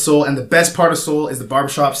 I love Soul, and the best part of Soul is the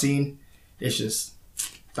barbershop scene. It's just,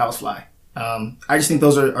 that was fly. I just think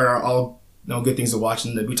those are all good things to watch,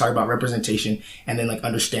 and we talk about representation and then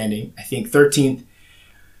understanding. I think 13th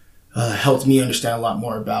helped me understand a lot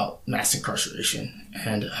more about mass incarceration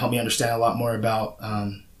and helped me understand a lot more about,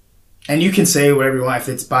 and you can say whatever you want, if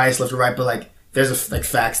it's biased left or right, but there's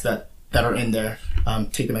facts that are in there.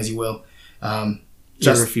 Take them as you will.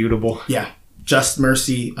 Irrefutable. Yeah. Just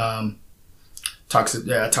Mercy talks a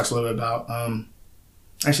little bit about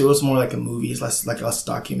actually it was more like a movie. It's less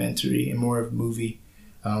documentary and more of a movie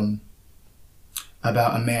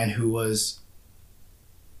about a man who was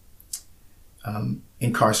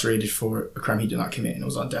incarcerated for a crime he did not commit and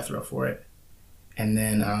was on death row for it. And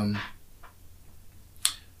then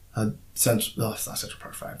it's not Central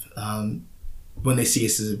Park 5. When They See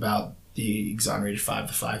Us is about the Exonerated Five,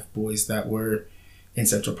 the 5 boys that were in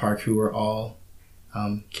Central Park who were all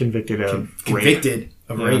convicted of rape,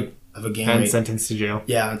 of a gang rape. And sentenced to jail.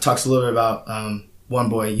 Yeah, it talks a little bit about one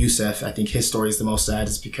boy, Yusef. I think his story is the most sad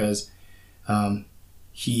is because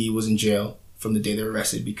he was in jail from the day they were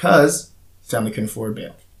arrested because his family couldn't afford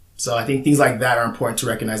bail. So I think things like that are important to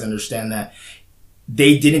recognize and understand that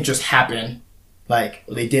they didn't just happen.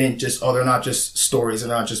 They didn't just, they're not just stories, they're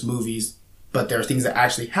not just movies, but there are things that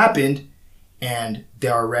actually happened, and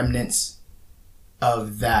there are remnants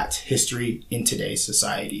of that history in today's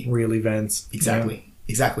society. Real events. Exactly. Yeah.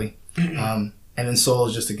 Exactly. And then Soul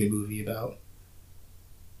is just a good movie about,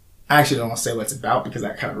 I actually don't want to say what it's about because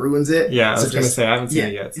that kind of ruins it. Yeah, I was going to say, I haven't seen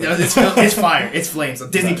it yet. So. It's fire. It's flames. So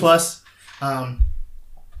Disney Plus.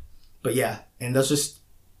 But yeah, and that's just,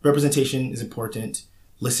 representation is important.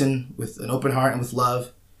 Listen with an open heart and with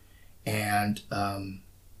love. And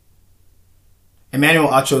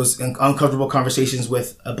Emmanuel Acho's Uncomfortable Conversations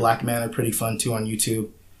with a Black Man are pretty fun too on YouTube.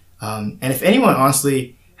 And if anyone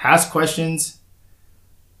honestly has questions,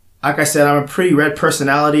 like I said, I'm a pretty red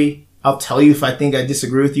personality. I'll tell you if I think I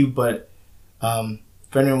disagree with you, but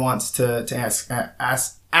if anyone wants to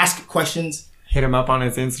ask questions, hit him up on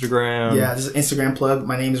his Instagram. Yeah, this is an Instagram plug.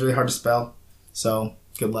 My name is really hard to spell, so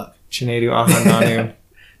good luck. Chinedu Ahananu.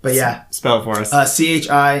 But yeah, spell it for us.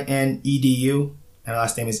 Chinedu, and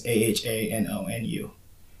last name is Ahanonu.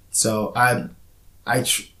 So I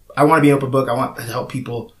want to be an open book. I want to help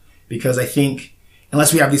people because I think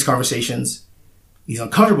unless we have these conversations, these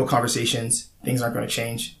uncomfortable conversations, things aren't going to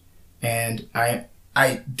change. And I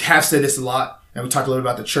have said this a lot, and we talked a little bit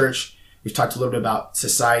about the church. We've talked a little bit about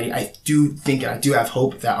society. I do think, and I do have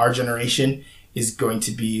hope that our generation is going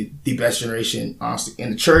to be the best generation, honestly,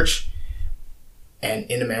 in the church and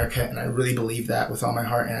in America. And I really believe that with all my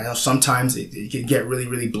heart. And I know sometimes it can get really,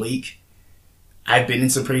 really bleak. I've been in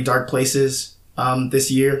some pretty dark places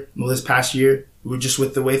this past year, just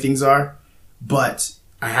with the way things are. But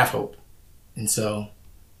I have hope. And so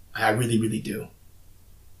I really, really do.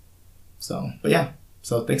 So, but yeah.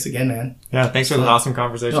 So thanks again, man. Yeah, thanks for the awesome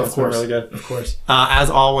conversation. No, of course. It's been really good. Of course. As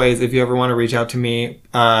always, if you ever want to reach out to me,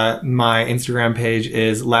 my Instagram page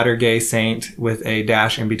is Latter Gay Saint with a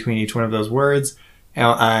dash in between each one of those words.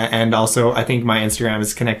 And also, I think my Instagram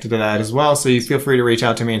is connected to that as well. So you feel free to reach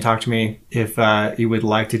out to me and talk to me if you would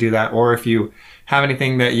like to do that. Or if you have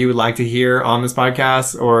anything that you would like to hear on this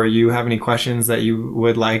podcast, or you have any questions that you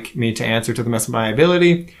would like me to answer to the best of my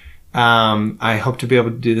ability, I hope to be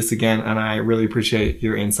able to do this again, and I really appreciate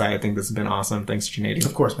your insight. I think this has been awesome. Thanks, Janady.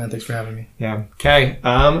 Of course, man. Thanks for having me. Yeah. Okay.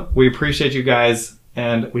 We appreciate you guys,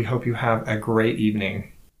 and we hope you have a great evening.